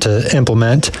program to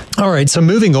implement. All right, so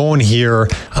moving on here,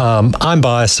 I'm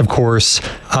biased, of course.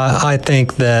 I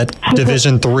think that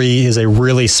Division III is a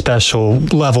really special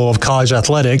level of college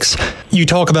athletics. You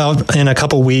talk about in a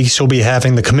couple weeks, you'll be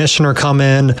having the commissioner come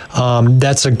in.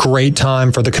 That's a great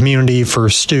time for the community,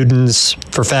 for students,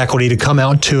 for faculty to come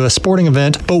out to a sporting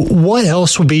event. But what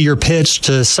else would be your pitch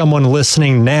to someone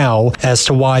listening now as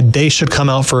to why they should come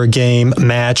out for a game,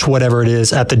 match, whatever it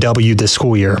is, at the W this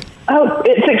school year? Oh,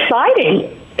 it's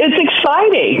exciting. It's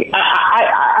exciting.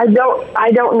 I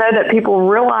don't know that people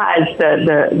realize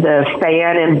the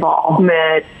fan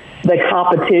involvement, the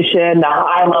competition, the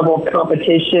high level of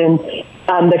competition,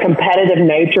 the competitive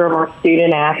nature of our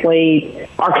student athletes,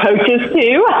 our coaches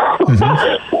too.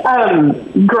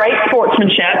 Great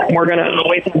sportsmanship. We're going to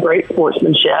always have great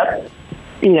sportsmanship.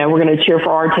 You know, we're going to cheer for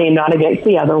our team, not against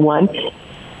the other one.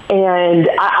 And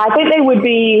I think they would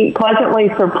be pleasantly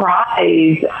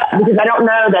surprised, because I don't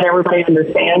know that everybody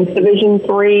understands Division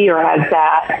III or has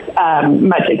that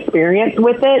much experience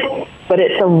with it. But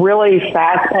it's a really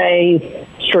fast-paced,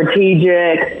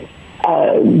 strategic,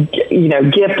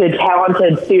 gifted,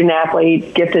 talented student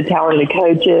athletes, gifted, talented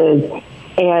coaches.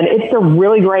 And it's a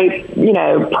really great,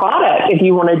 product, if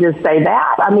you want to just say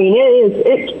that. I mean,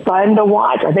 it's fun to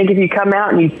watch. I think if you come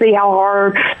out and you see how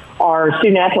hard our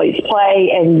student athletes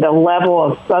play and the level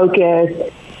of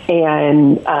focus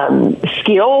and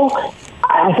skill,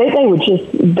 I think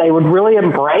they would really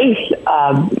embrace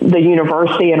the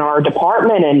university and our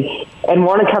department and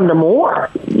want to come to more,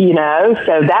 So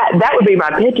that would be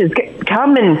my pitch, is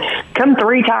come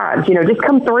 3 times, just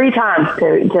come 3 times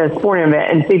to a sporting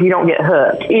event and see if you don't get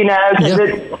hooked, because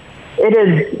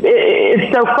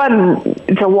it's so fun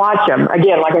to watch them.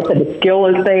 Again, like I said, the skill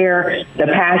is there, the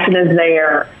passion is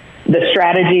there, the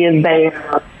strategy is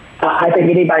there. I think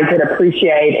anybody could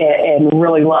appreciate and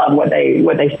really love what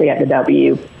they see at the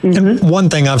W. Mm-hmm. One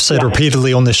thing I've said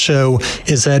repeatedly on this show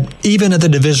is that even at the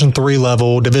Division III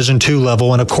level, Division II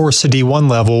level, and of course the D1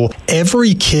 level,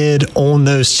 every kid on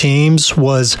those teams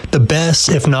was the best,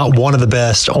 if not one of the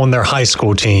best, on their high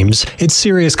school teams. It's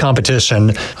serious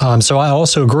competition. So I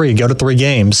also agree, go to 3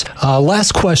 games.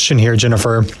 Last question here,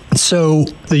 Jennifer. So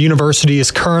the university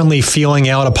is currently feeling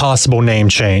out a possible name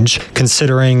change,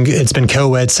 considering it's been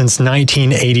co-ed since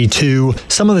 1982.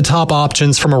 Some of the top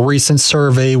options from a recent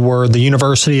survey were the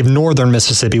University of Northern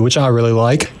Mississippi, which I really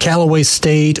like, Callaway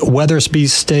State, Weathersby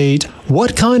State.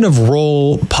 What kind of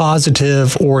role,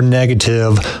 positive or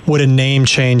negative, would a name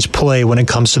change play when it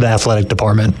comes to the athletic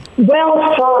department?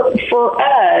 Well, for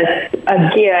us,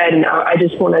 again, I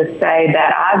just want to say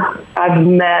that I've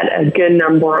met a good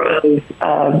number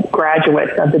of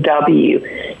graduates of the W,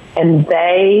 and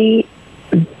they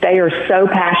are so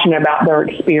passionate about their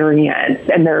experience,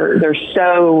 and they're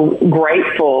so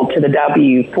grateful to the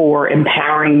W for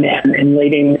empowering them and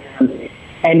leading them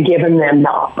and giving them the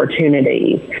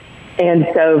opportunities. And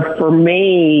so for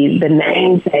me, the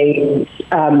name change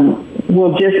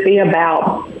will just be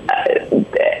about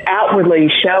outwardly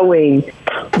showing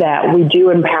that we do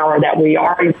empower, that we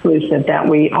are inclusive, that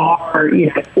we are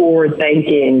forward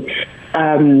thinking,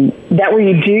 that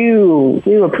we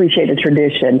do appreciate the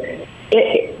tradition.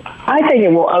 I think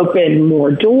it will open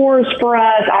more doors for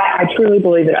us. I truly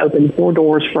believe it opens more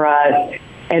doors for us,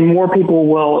 and more people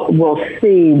will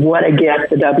see what a gift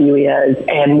the W is,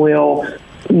 and will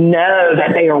know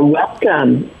that they are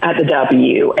welcome at the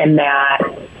W, and that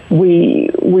we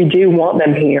do want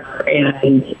them here.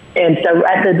 And so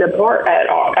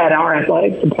at our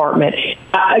athletics department,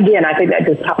 again, I think that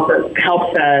just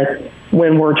helps us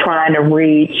when we're trying to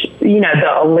reach,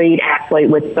 the elite athlete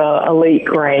with the elite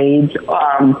grades,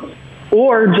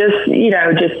 or just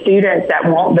students that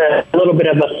want a little bit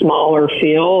of a smaller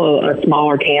feel, a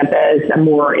smaller campus, a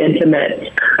more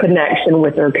intimate connection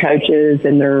with their coaches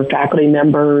and their faculty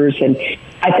members. And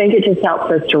I think it just helps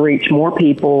us to reach more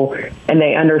people, and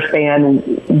they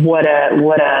understand what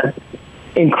a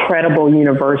incredible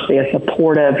university, a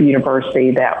supportive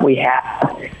university that we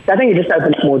have. So I think it just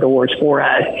opens more doors for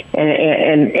us,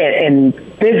 and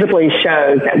visibly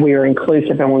shows that we are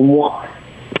inclusive and we want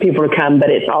people to come, but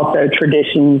it's also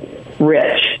tradition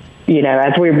rich.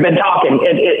 As we've been talking,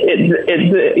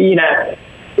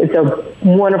 it's a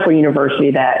wonderful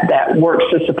university that works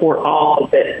to support all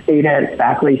of its students,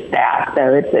 faculty, staff.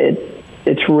 So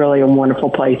it's really a wonderful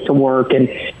place to work. And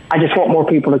I just want more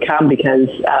people to come because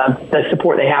the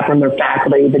support they have from their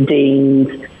faculty, the deans,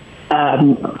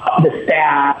 the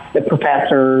staff, the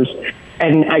professors,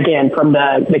 and again, from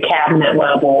the cabinet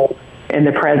level and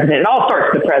the president. It all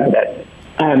starts with the president.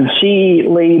 She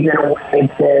leads in a way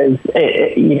that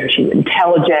is, she's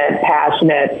intelligent,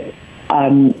 passionate,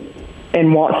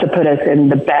 and wants to put us in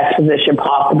the best position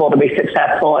possible to be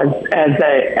successful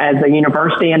as a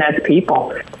university and as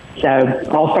people. So it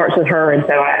all starts with her, and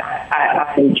so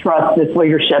I trust this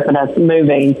leadership and us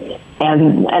moving,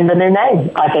 and the new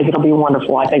name. I think it'll be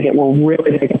wonderful. I think it will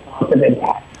really make a positive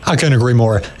impact. I couldn't agree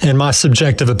more. In my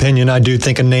subjective opinion, I do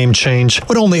think a name change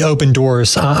would only open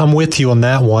doors. I'm with you on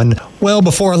that one. Well,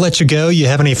 before I let you go, you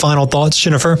have any final thoughts,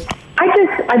 Jennifer?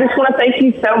 I just want to thank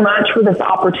you so much for this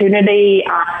opportunity.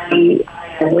 I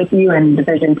am with you in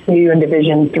Division 2 and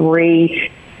Division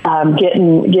 3.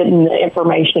 Getting the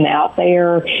information out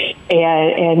there,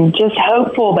 and just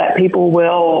hopeful that people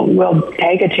will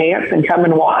take a chance and come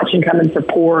and watch and come and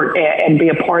support and be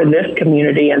a part of this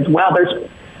community as well.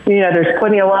 There's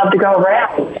plenty of love to go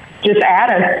around. Just add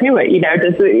us to it,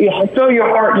 just fill your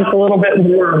heart just a little bit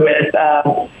more with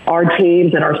our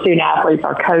teams and our student athletes,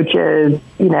 our coaches,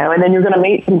 and then you're going to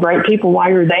meet some great people while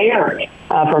you're there,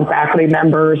 from faculty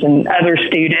members and other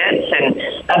students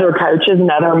and other coaches and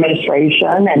other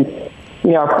administration. And,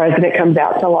 our president comes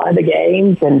out to a lot of the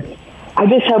games, and I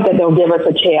just hope that they'll give us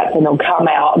a chance and they'll come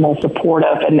out and they'll support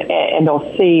us and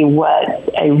they'll see what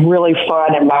a really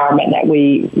fun environment that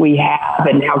we have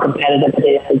and how competitive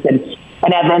it is.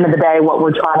 And at the end of the day, what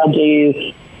we're trying to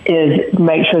do is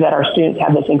make sure that our students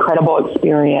have this incredible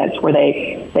experience where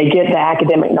they get the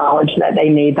academic knowledge that they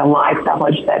need, the life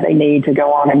knowledge that they need to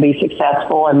go on and be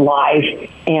successful in life,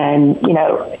 and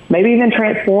maybe even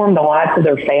transform the lives of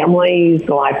their families,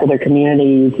 the lives of their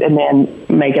communities, and then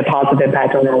make a positive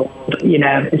impact on the world.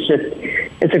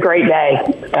 It's a great day.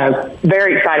 So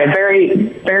very excited, very,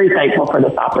 very thankful for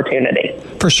this opportunity.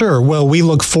 For sure. Well, we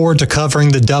look forward to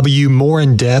covering the W more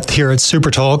in depth here at Super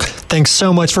Talk. Thanks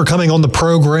so much for coming on the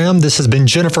program. This has been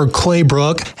Jennifer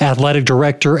Claybrook, Athletic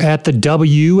Director at the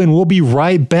W, and we'll be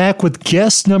right back with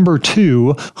guest number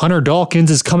 2. Hunter Dawkins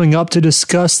is coming up to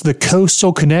discuss the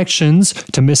coastal connections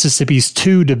to Mississippi's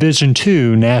 2 Division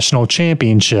II national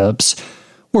championships.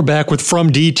 We're back with From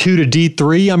D2 to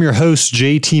D3. I'm your host,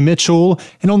 JT Mitchell.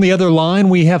 And on the other line,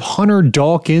 we have Hunter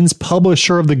Dawkins,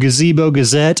 publisher of the Gazebo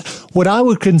Gazette, what I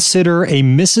would consider a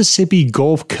Mississippi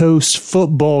Gulf Coast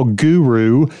football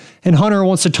guru. And Hunter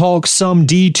wants to talk some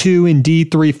D2 and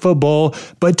D3 football,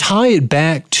 but tie it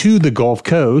back to the Gulf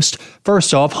Coast.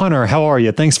 First off, Hunter, how are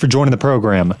you? Thanks for joining the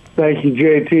program. Thank you,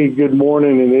 JT. Good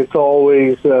morning. And it's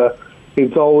always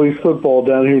football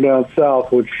down here down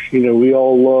south, which, we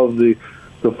all love the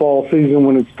fall season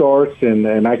when it starts,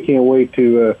 and I can't wait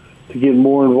to get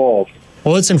more involved.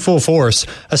 Well, it's in full force,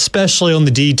 especially on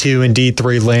the D2 and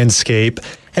D3 landscape.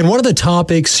 And one of the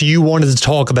topics you wanted to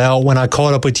talk about when I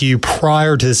caught up with you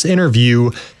prior to this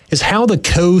interview is how the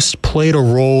Coast played a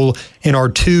role in our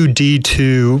 2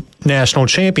 D2 national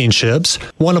championships,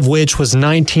 one of which was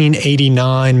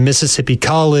 1989 Mississippi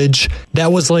College.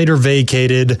 That was later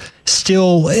vacated.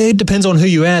 Still, it depends on who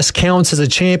you ask, counts as a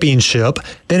championship.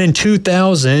 Then in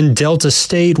 2000, Delta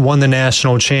State won the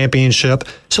national championship.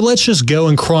 So let's just go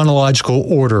in chronological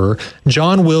order.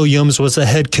 John Williams was the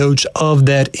head coach of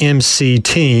that MC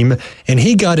team, and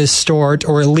he got his start,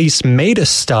 or at least made a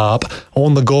stop,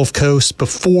 on the Gulf Coast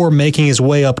before making his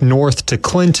way up north to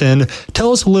Clinton.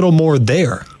 Tell us a little more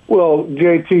there. Well,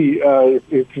 JT,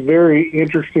 it's very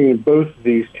interesting in both of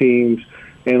these teams,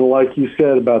 and like you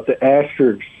said about the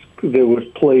asterisk that was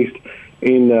placed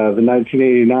in the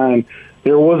 1989,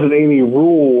 there wasn't any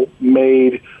rule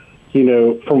made,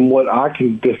 from what I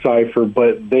can decipher,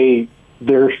 but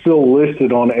they're still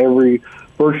listed on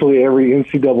virtually every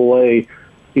NCAA,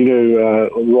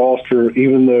 roster,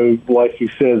 even though, like you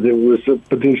said, it was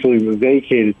potentially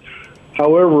vacated.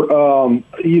 However,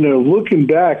 looking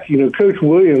back, Coach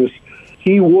Williams,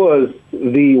 he was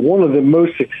one of the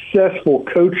most successful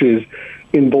coaches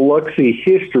in Biloxi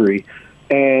history,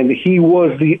 and he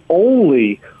was the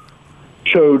only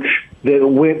coach that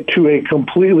went to a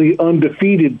completely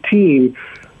undefeated team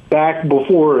back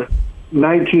before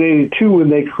 1982 when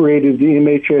they created the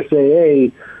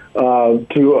MHSAA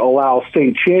to allow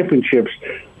state championships.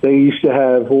 They used to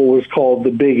have what was called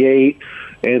the Big Eight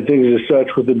and things as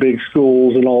such with the big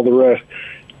schools and all the rest.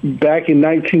 Back in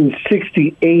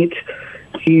 1968,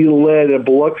 he led a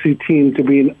Biloxi team to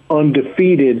being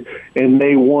undefeated, and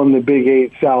they won the Big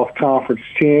Eight South Conference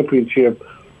Championship,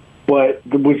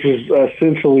 which is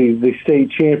essentially the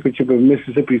state championship of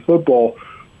Mississippi football.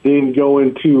 Then go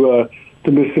into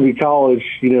to Mississippi College,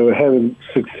 having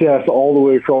success all the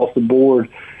way across the board,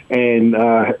 and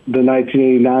the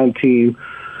 1989 team.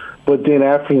 But then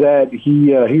after that,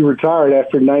 he retired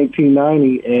after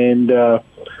 1990, and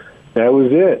that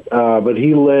was it. But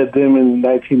he led them in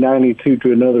 1992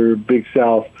 to another Big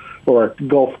South or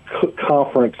Gulf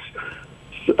Conference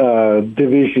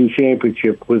division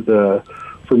championship for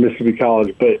Mississippi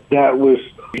College. But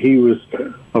he was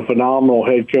a phenomenal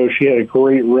head coach. He had a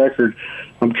great record.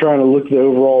 I'm trying to look at the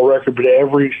overall record, but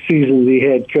every season he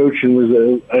had coaching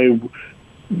was a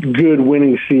good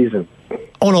winning season.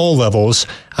 On all levels.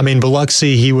 I mean,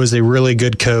 Biloxi, he was a really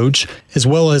good coach, as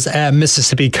well as at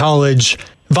Mississippi College.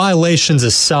 Violations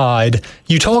aside,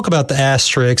 you talk about the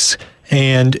asterisks,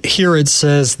 and here it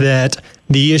says that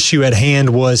the issue at hand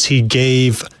was he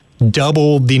gave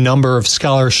double the number of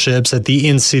scholarships that the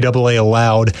NCAA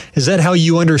allowed. Is that how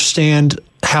you understand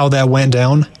how that went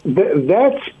down?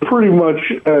 That's pretty much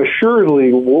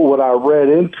assuredly what I read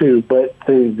into, but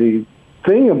the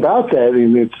thing about that,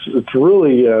 and it's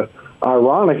really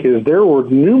ironic, is there were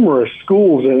numerous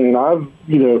schools, and I've,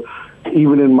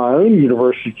 even in my own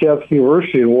university, Catholic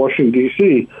University in Washington,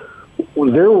 D.C.,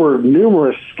 there were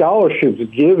numerous scholarships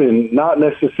given, not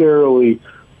necessarily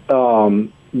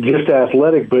just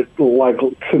athletic, but like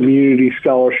community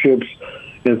scholarships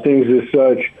and things as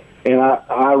such. And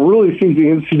I really think the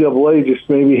NCAA just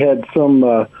maybe had some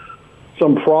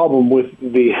problem with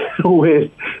the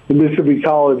Mississippi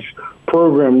College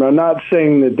program. Now, I'm not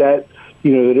saying that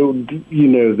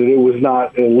it was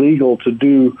not illegal to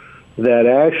do that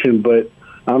action, but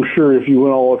I'm sure if you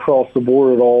went all across the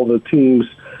board at all the teams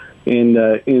in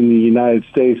the United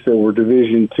States that were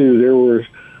Division II, there was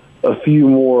a few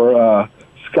more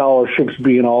scholarships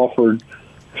being offered,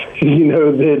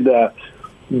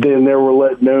 than they were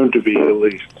let known to be, at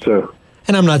least. So.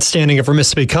 And I'm not standing up for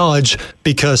Mississippi College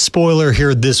because, spoiler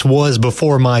here, this was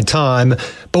before my time,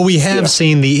 but we have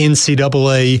seen the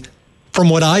NCAA, from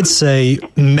what I'd say,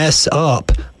 mess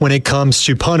up when it comes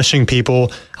to punishing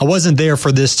people. I wasn't there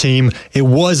for this team. It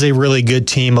was a really good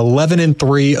team,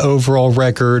 11-3 overall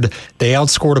record. They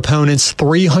outscored opponents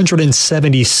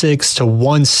 376 to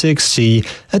 160.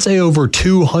 That's a over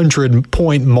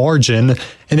 200-point margin.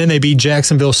 And then they beat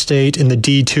Jacksonville State in the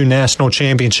D2 National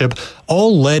Championship,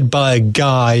 all led by a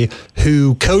guy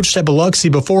who coached at Biloxi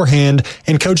beforehand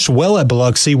and coached well at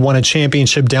Biloxi, won a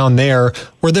championship down there.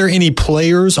 Were there any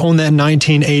players on that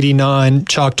 1989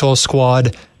 Choctaw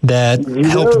squad that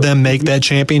helped them make that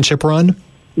championship run?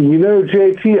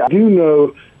 JT, I do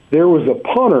know there was a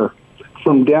punter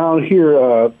from down here,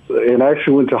 and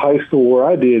actually went to high school where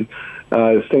I did,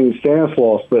 St.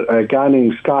 Stanislaus, but a guy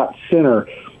named Scott Center,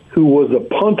 who was a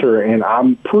punter, and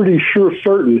I'm pretty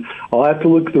certain, I'll have to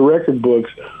look at the record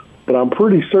books, but I'm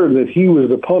pretty certain that he was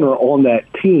the punter on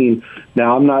that team.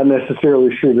 Now, I'm not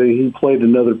necessarily sure that he played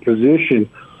another position,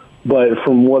 but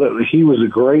he was a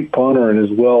great punter and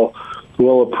is well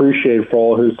appreciated for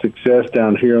all his success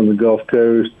down here on the Gulf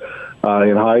Coast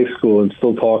in high school and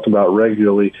still talked about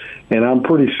regularly. And I'm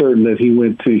pretty certain that he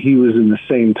was in the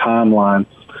same timeline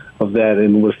of that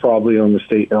and was probably on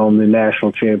the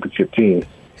national championship team.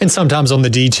 And sometimes on the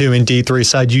D2 and D3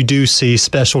 side, you do see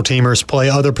special teamers play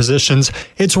other positions.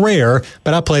 It's rare,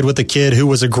 but I played with a kid who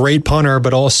was a great punter,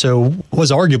 but also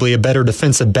was arguably a better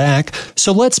defensive back.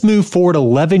 So let's move forward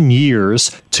 11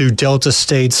 years to Delta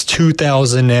State's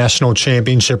 2000 national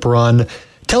championship run.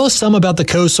 Tell us some about the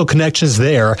coastal connections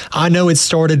there. I know it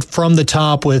started from the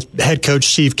top with head coach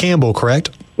Steve Campbell,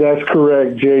 correct? That's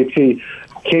correct, JT.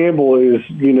 Campbell is,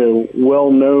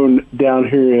 well known down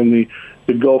here in the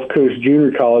Gulf Coast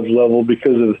Junior College level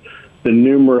because of the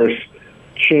numerous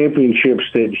championships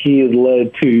that he had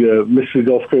led to Mississippi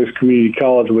Gulf Coast Community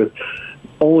College with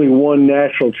only one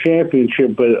national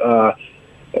championship, but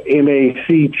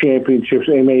MAC championships,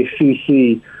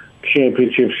 MACC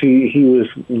championships. He was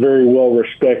very well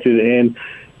respected, and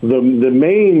the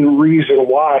main reason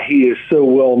why he is so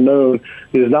well known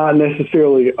is not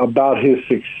necessarily about his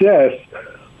success,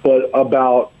 but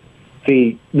about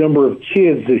the number of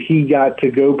kids that he got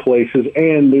to go places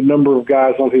and the number of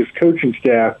guys on his coaching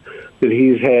staff that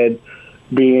he's had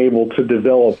being able to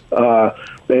develop.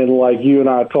 And like you and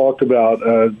I talked about,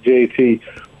 JT,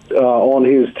 on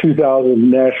his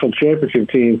 2000 national championship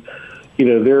team,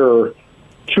 there are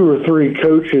 2 or 3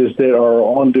 coaches that are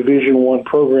on Division I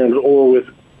programs or with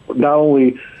not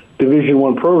only Division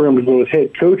I programs, but with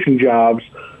head coaching jobs,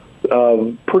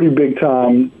 pretty big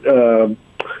time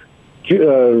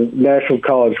National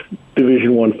College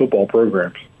Division I football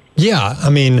programs. Yeah, I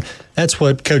mean, that's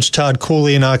what Coach Todd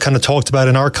Cooley and I kind of talked about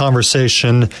in our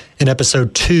conversation in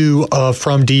episode 2 of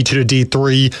From D2 to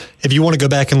D3. If you want to go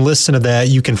back and listen to that,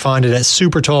 you can find it at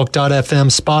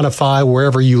supertalk.fm, Spotify,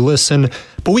 wherever you listen.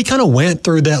 But we kind of went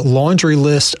through that laundry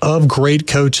list of great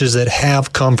coaches that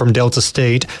have come from Delta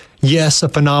State. Yes, a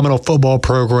phenomenal football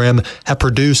program, have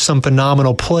produced some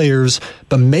phenomenal players,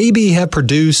 but maybe have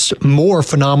produced more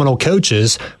phenomenal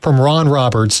coaches, from Ron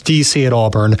Roberts, DC at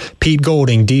Auburn, Pete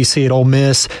Golding, DC at Ole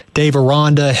Miss, Dave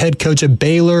Aranda, head coach at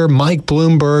Baylor, Mike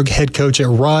Bloomberg, head coach at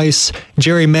Rice,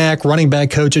 Jerry Mack, running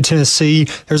back coach at Tennessee.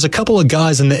 There's a couple of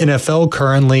guys in the NFL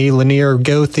currently, Lanier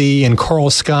Gothey and Carl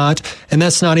Scott, and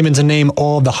that's not even to name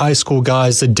all of the high school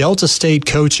guys. The Delta State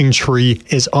coaching tree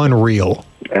is unreal.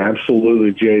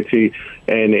 Absolutely, JT.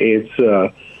 And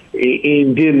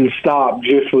it didn't stop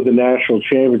just with the national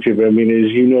championship. I mean,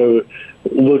 as you know,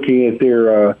 looking at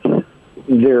their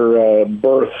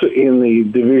berth in the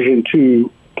Division II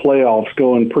playoffs,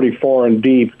 going pretty far and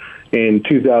deep in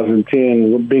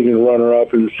 2010, being a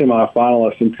runner-up and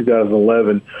semifinalist in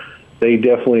 2011, they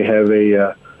definitely have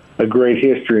a great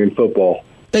history in football.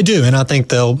 They do, and I think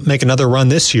they'll make another run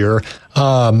this year.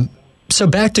 So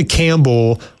back to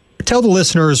Campbell. Tell the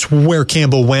listeners where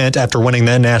Campbell went after winning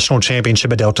that national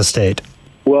championship at Delta State.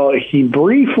 Well, he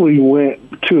briefly went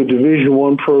to a Division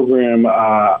I program,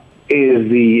 is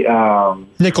the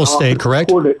Nicholls State,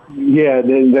 correct? Yeah,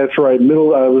 that's right.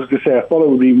 I was going to say, I thought it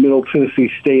would be Middle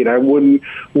Tennessee State. I wasn't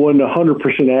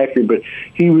 100% accurate, but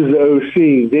he was the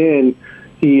OC. Then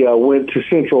he went to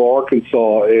Central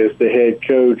Arkansas as the head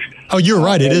coach. Oh, you're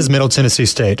right. It is Middle Tennessee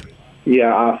State.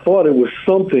 Yeah, I thought it was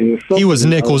something. He was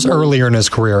Nicholls earlier in his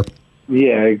career.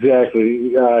 Yeah, exactly.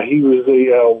 He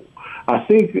was I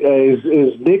think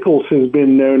as Nicholls has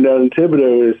been known down in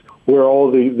Thibodeau, is where all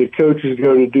the coaches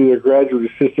go to do their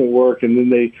graduate assistant work, and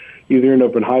then they either end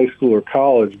up in high school or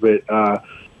college. But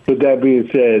with that being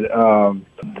said,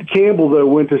 Campbell, though,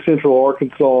 went to Central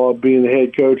Arkansas being the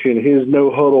head coach, and his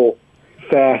no-huddle,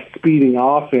 fast-speeding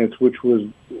offense, which was,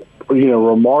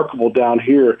 remarkable down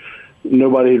here.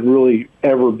 Nobody had really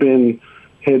ever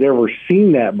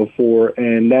seen that before,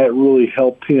 and that really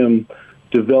helped him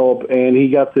develop. And he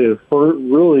got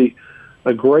really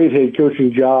a great head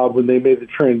coaching job when they made the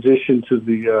transition to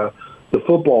the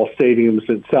football stadiums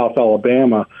at South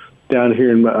Alabama down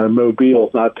here in Mobile,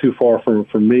 not too far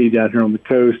from me down here on the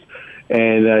coast.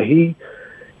 And he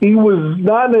was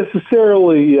not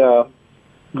necessarily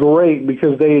great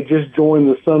because they had just joined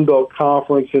the Sun Belt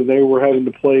Conference, and they were having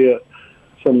to play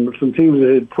some teams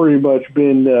that had pretty much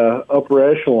been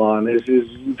upper echelon. As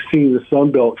you've seen the Sun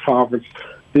Belt Conference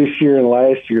this year and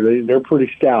last year, they're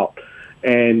pretty stout,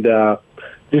 and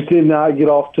just did not get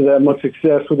off to that much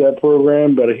success with that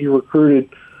program. But he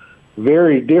recruited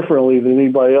very differently than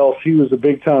anybody else. He was a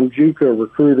big-time JUCO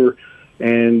recruiter,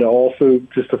 and also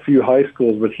just a few high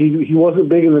schools. But he wasn't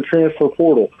big in the transfer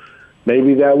portal.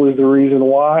 Maybe that was the reason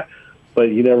why, but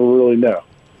you never really know.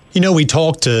 We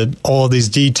talked to all of these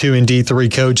D2 and D3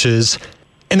 coaches,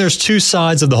 and there's two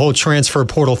sides of the whole transfer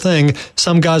portal thing.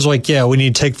 Some guys are like, yeah, we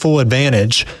need to take full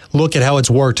advantage. Look at how it's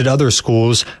worked at other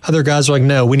schools. Other guys are like,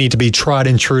 no, we need to be tried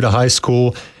and true to high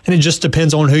school. And it just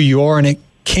depends on who you are, and it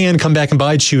can come back and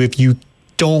bite you if you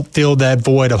don't fill that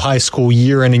void of high school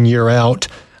year in and year out.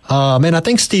 And I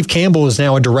think Steve Campbell is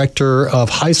now a director of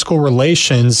high school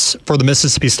relations for the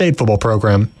Mississippi State football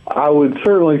program. I would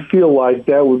certainly feel like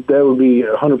that would be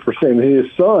 100%.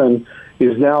 His son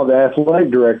is now the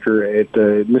athletic director at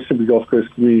Mississippi Gulf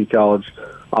Coast Community College.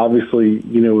 Obviously,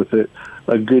 with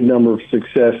a good number of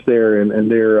success there, and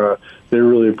they're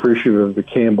really appreciative of the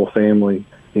Campbell family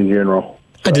in general.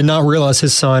 I did not realize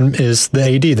his son is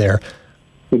the AD there.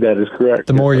 That is correct.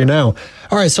 The more you know.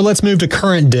 All right, so let's move to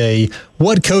current day.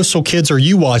 What Coastal kids are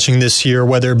you watching this year,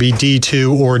 whether it be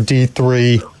D2 or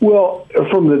D3? Well,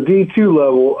 from the D2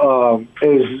 level,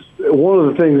 is one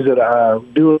of the things that I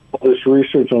do all this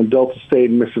research on Delta State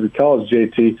and Mississippi College,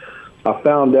 JT, I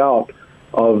found out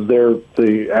of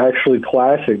the actually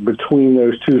classic between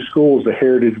those two schools, the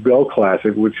Heritage Bell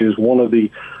Classic, which is one of the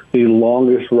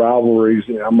longest rivalries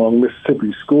among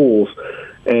Mississippi schools.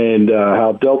 And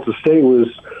how Delta State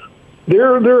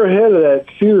they're ahead of that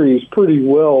series pretty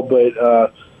well,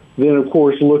 but then of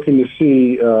course looking to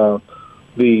see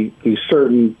the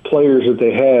certain players that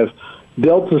they have.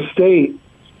 Delta State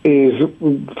is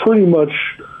pretty much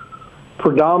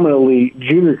predominantly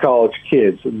junior college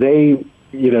kids. They,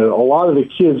 a lot of the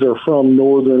kids are from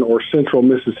northern or central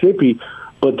Mississippi,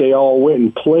 but they all went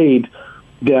and played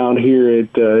down here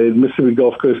at Mississippi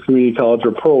Gulf Coast Community College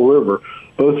or Pearl River.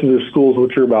 Both of their schools,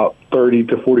 which are about 30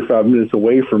 to 45 minutes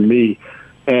away from me.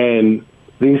 And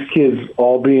these kids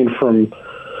all being from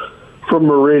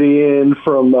Meridian,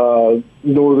 from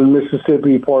northern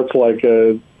Mississippi, parts like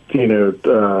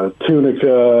Tunica,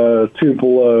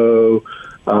 Tupelo,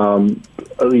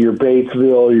 your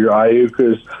Batesville, your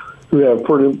Iukas, who have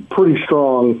pretty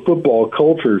strong football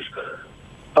cultures.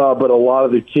 But a lot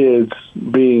of the kids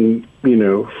being,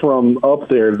 from up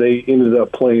there, they ended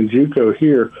up playing JUCO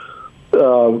here.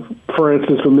 For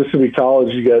instance, with Mississippi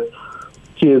College, you got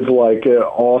kids like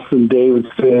Austin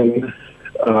Davidson,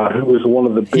 who was one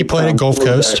of the big. He played at Gulf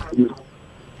Coast.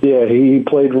 Yeah, he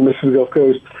played for Mississippi Gulf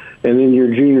Coast. And then your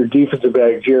junior defensive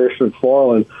back, Jarris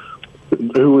McFarland,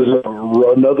 who was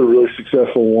another really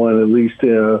successful one, at least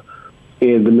in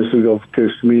the Mississippi Gulf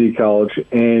Coast Community College.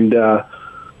 And,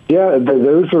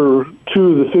 those are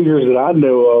two of the figures that I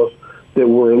know of that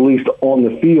were at least on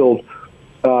the field.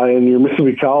 In your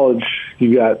Mississippi College,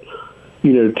 you got,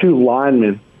 two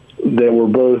linemen that were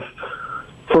both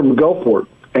from Gulfport.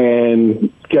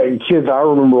 And kids I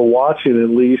remember watching, at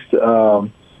least,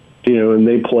 and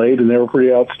they played, and they were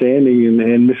pretty outstanding.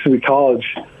 And Mississippi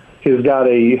College has got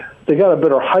a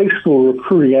better high school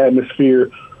recruiting atmosphere,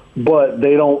 but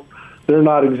they're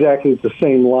not exactly at the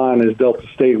same line as Delta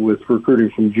State with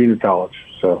recruiting from junior college.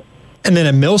 So. And then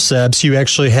at Millsaps, you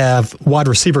actually have wide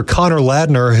receiver Connor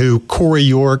Ladner, who Corey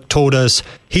York told us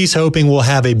he's hoping will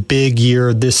have a big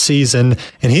year this season.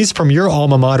 And he's from your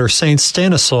alma mater, St.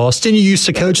 Stanislaus. Didn't you used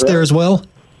to coach there as well?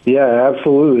 Yeah,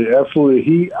 absolutely.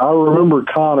 Absolutely. I remember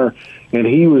Connor, and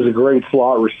he was a great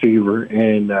slot receiver,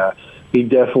 and he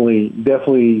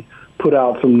definitely put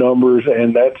out some numbers,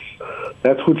 and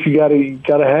that's what you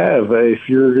gotta have if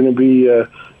you're going to be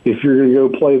if you're going to go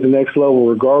play the next level,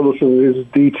 regardless of if it's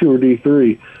D2 or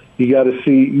D3. You got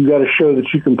to show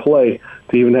that you can play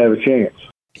to even have a chance.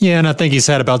 Yeah, and I think he's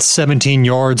had about 17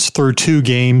 yards through 2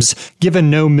 games. Given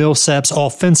no Millsaps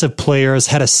offensive players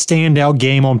had a standout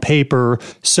game on paper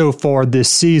so far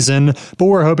this season, but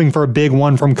we're hoping for a big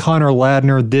one from Connor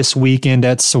Ladner this weekend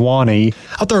at Sewanee.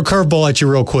 I'll throw a curveball at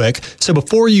you real quick. So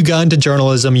before you got into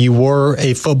journalism, you were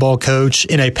a football coach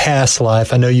in a past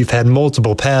life. I know you've had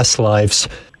multiple past lives.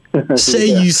 Say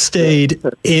you stayed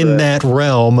in that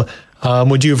realm,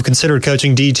 would you have considered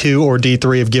coaching D2 or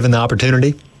D3 if given the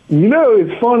opportunity?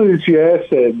 It's funny that you asked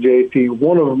that, JT.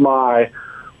 One of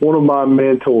my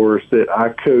mentors that I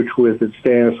coach with at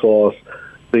Stanislaus,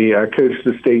 I coached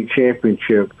the state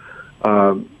championship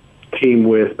team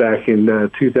with back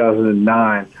in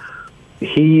 2009.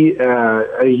 He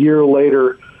a year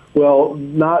later, well,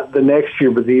 not the next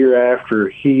year, but the year after,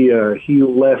 he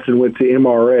left and went to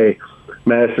MRA,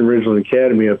 Madison Ridgeland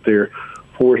Academy up there,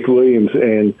 Forrest Williams,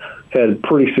 and had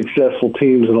pretty successful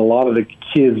teams, and a lot of the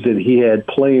kids that he had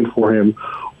playing for him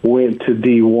went to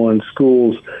D1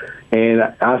 schools. And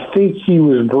I think he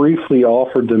was briefly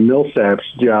offered the Millsaps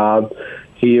job.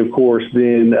 He, of course,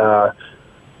 then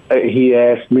he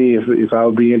asked me if I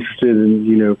would be interested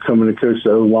in, coming to coach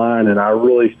the O-line, and I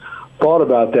really thought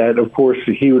about that. Of course,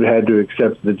 he would have had to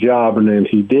accept the job, and then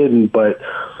he didn't, but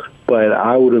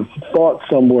I would have thought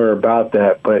somewhere about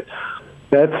that. But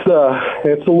that's a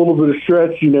little bit of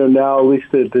stretch, now at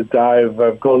least that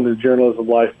I've gone to the journalism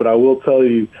life. But I will tell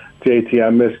you, JT, I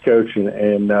miss coaching.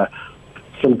 And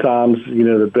sometimes,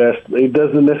 the best, it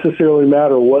doesn't necessarily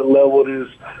matter what level it is.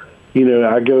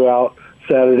 I go out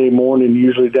Saturday morning,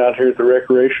 usually down here at the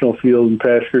recreational field in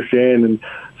Pass Christian, and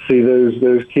see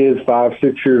those kids 5,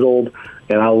 6 years old,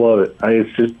 and I love it.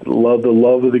 It's just the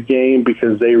love of the game,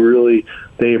 because they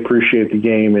appreciate the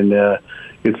game, and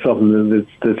it's something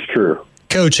that's true.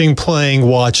 Coaching, playing,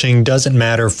 watching, doesn't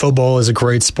matter. Football is a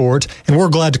great sport, and we're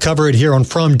glad to cover it here on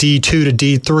From D2 to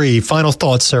D3. Final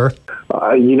thoughts, sir?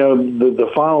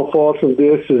 The final thoughts of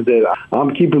this is that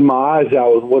I'm keeping my eyes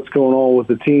out with what's going on with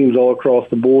the teams all across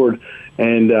the board,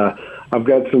 and I've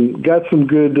got some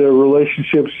good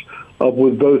relationships up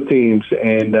with both teams,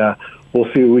 and we'll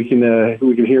see if we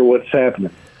can hear what's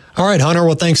happening. All right, Hunter.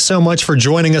 Well, thanks so much for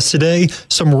joining us today.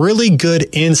 Some really good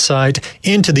insight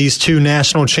into these 2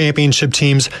 national championship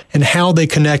teams and how they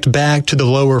connect back to the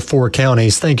lower 4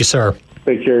 counties. Thank you, sir.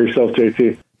 Take care of yourself,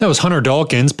 JT. That was Hunter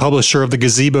Dawkins, publisher of the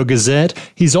Gazebo Gazette.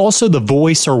 He's also the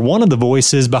voice, or one of the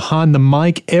voices, behind the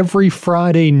mic every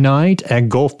Friday night at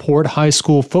Gulfport High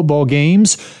School football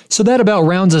games. So that about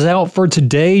rounds us out for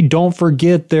today. Don't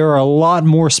forget, there are a lot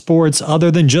more sports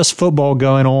other than just football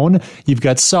going on. You've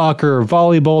got soccer,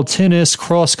 volleyball, tennis,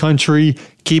 cross country.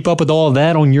 Keep up with all of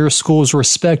that on your school's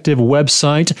respective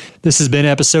website. This has been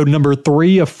episode number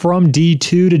 3 of From D2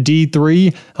 to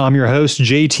D3. I'm your host,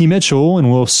 JT Mitchell,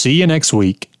 and we'll see you next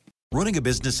week. Running a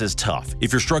business is tough.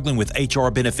 If you're struggling with HR,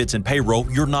 benefits, and payroll,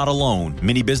 you're not alone.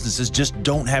 Many businesses just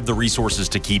don't have the resources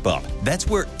to keep up. That's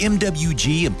where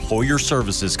MWG Employer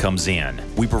Services comes in.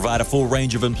 We provide a full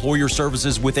range of employer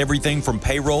services with everything from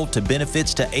payroll to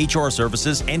benefits to HR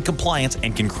services and compliance,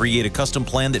 and can create a custom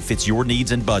plan that fits your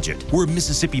needs and budget. We're a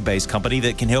Mississippi-based company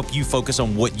that can help you focus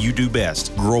on what you do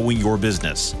best, growing your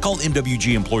business. Call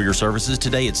MWG Employer Services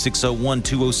today at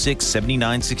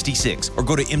 601-206-7966 or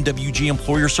go to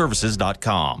MWGEmployerServices.com. A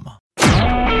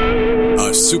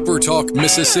SuperTalk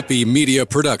Mississippi media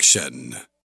production.